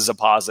ways is a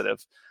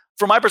positive.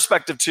 From my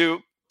perspective,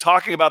 too,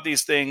 talking about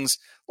these things,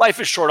 life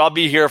is short. I'll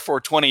be here for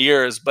 20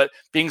 years, but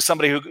being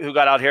somebody who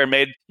got out here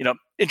and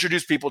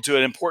introduced people to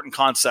an important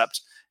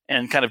concept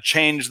and kind of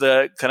change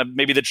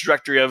maybe the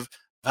trajectory of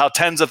how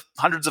tens of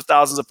hundreds of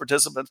thousands of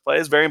participants play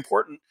is very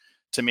important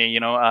to me.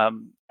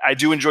 I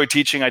do enjoy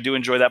teaching. I do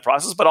enjoy that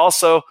process, but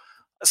also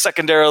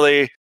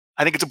secondarily,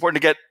 I think it's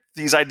important to get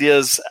these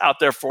ideas out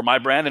there for my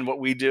brand and what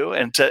we do,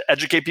 and to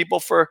educate people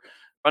for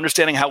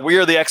understanding how we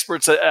are the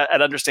experts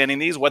at understanding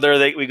these, whether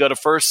we go to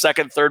first,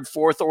 second, third,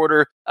 fourth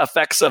order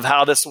effects of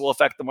how this will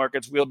affect the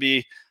markets. We'll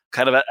be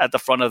kind of at the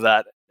front of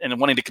that, and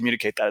wanting to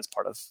communicate that as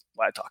part of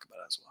why I talk about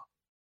it as well.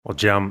 Well,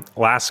 Cem,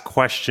 last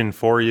question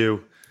for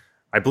you.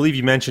 I believe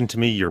you mentioned to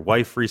me your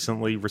wife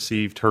recently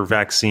received her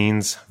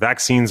vaccines.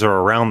 Vaccines are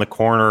around the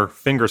corner.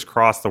 Fingers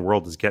crossed the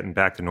world is getting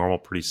back to normal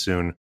pretty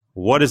soon.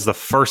 What is the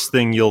first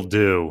thing you'll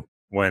do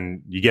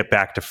when you get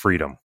back to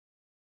freedom?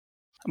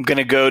 I'm going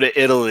to go to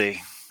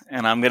Italy,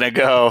 and I'm going to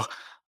go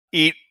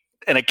eat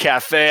in a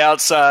cafe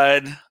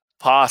outside,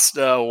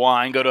 pasta,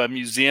 wine, go to a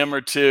museum or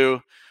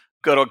two,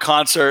 go to a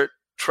concert,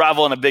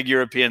 travel in a big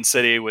European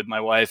city with my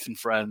wife and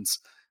friends,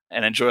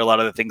 and enjoy a lot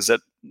of the things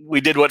that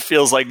we did what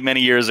feels like many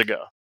years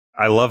ago.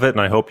 I love it, and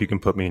I hope you can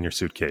put me in your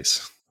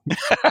suitcase.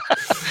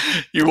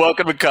 You're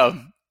welcome to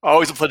come.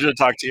 Always a pleasure to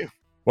talk to you.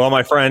 Well,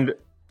 my friend,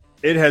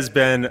 it has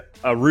been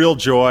a real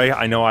joy.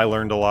 I know I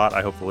learned a lot.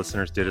 I hope the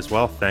listeners did as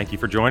well. Thank you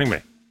for joining me.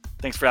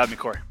 Thanks for having me,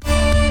 Corey.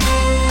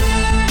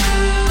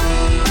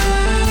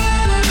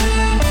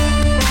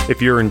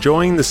 If you're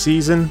enjoying the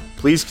season,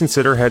 please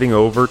consider heading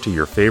over to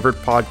your favorite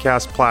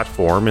podcast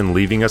platform and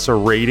leaving us a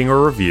rating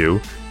or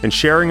review, and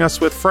sharing us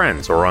with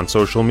friends or on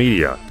social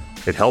media.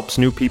 It helps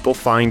new people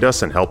find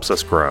us and helps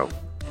us grow.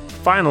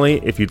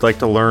 Finally, if you'd like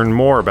to learn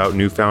more about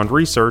Newfound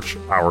Research,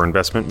 our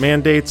investment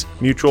mandates,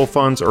 mutual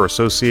funds, or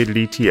associated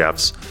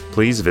ETFs,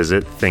 please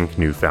visit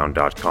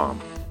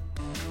thinknewfound.com.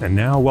 And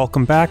now,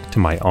 welcome back to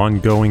my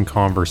ongoing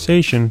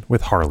conversation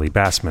with Harley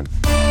Bassman.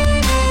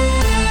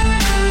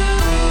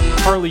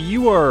 Harley,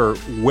 you are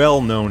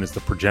well known as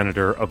the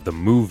progenitor of the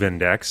MOVE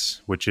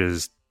Index, which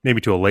is, maybe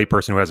to a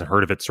layperson who hasn't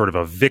heard of it, sort of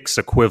a VIX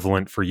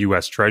equivalent for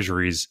U.S.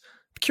 Treasuries.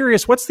 I'm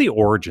curious, what's the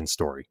origin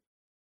story?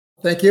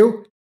 Thank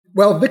you.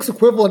 Well, VIX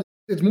equivalent,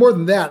 it's more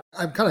than that.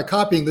 I'm kind of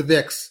copying the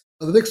VIX.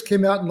 The VIX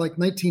came out in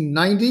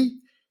 1990,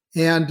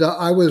 and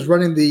I was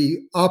running the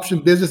option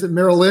business at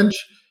Merrill Lynch,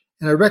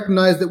 and I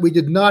recognized that we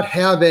did not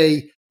have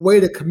a way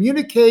to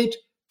communicate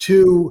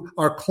to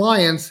our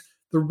clients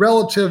the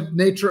relative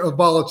nature of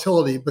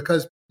volatility,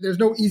 because there's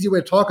no easy way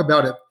to talk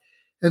about it.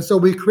 And so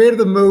we created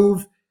the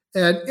MOVE,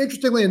 and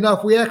interestingly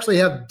enough, we actually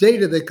have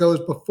data that goes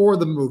before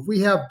the MOVE.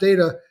 We have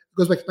data that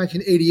goes back to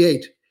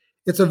 1988.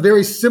 It's a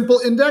very simple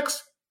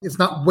index. It's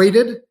not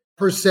weighted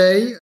per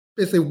se,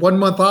 basically 1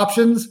 month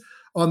options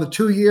on the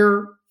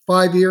 2-year,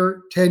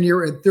 5-year,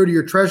 10-year, and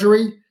 30-year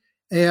Treasury.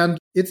 And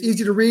it's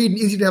easy to read and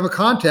easy to have a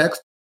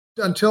context.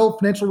 until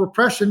financial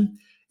repression,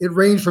 it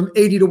ranged from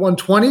 80 to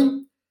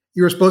 120.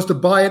 You were supposed to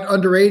buy it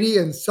under 80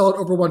 and sell it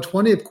over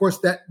 120. Of course,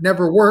 that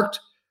never worked.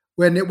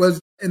 When it was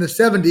in the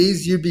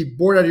 70s, you'd be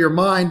bored out of your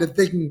mind and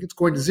thinking it's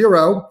going to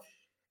zero.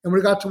 And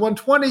when it got to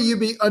 120, you'd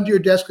be under your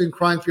desk and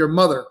crying for your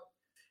mother.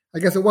 I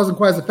guess it wasn't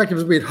quite as effective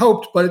as we had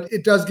hoped, but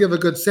it does give a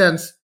good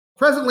sense.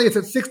 Presently, it's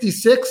at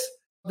 66.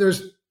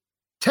 There's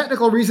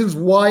technical reasons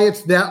why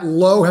it's that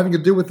low, having to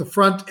do with the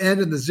front end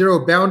and the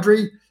zero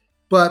boundary.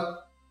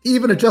 But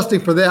even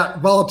adjusting for that,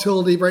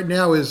 volatility right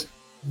now is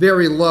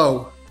very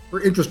low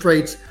for interest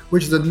rates,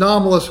 which is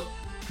anomalous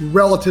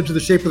relative to the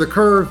shape of the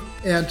curve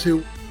and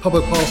to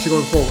public policy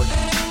going forward.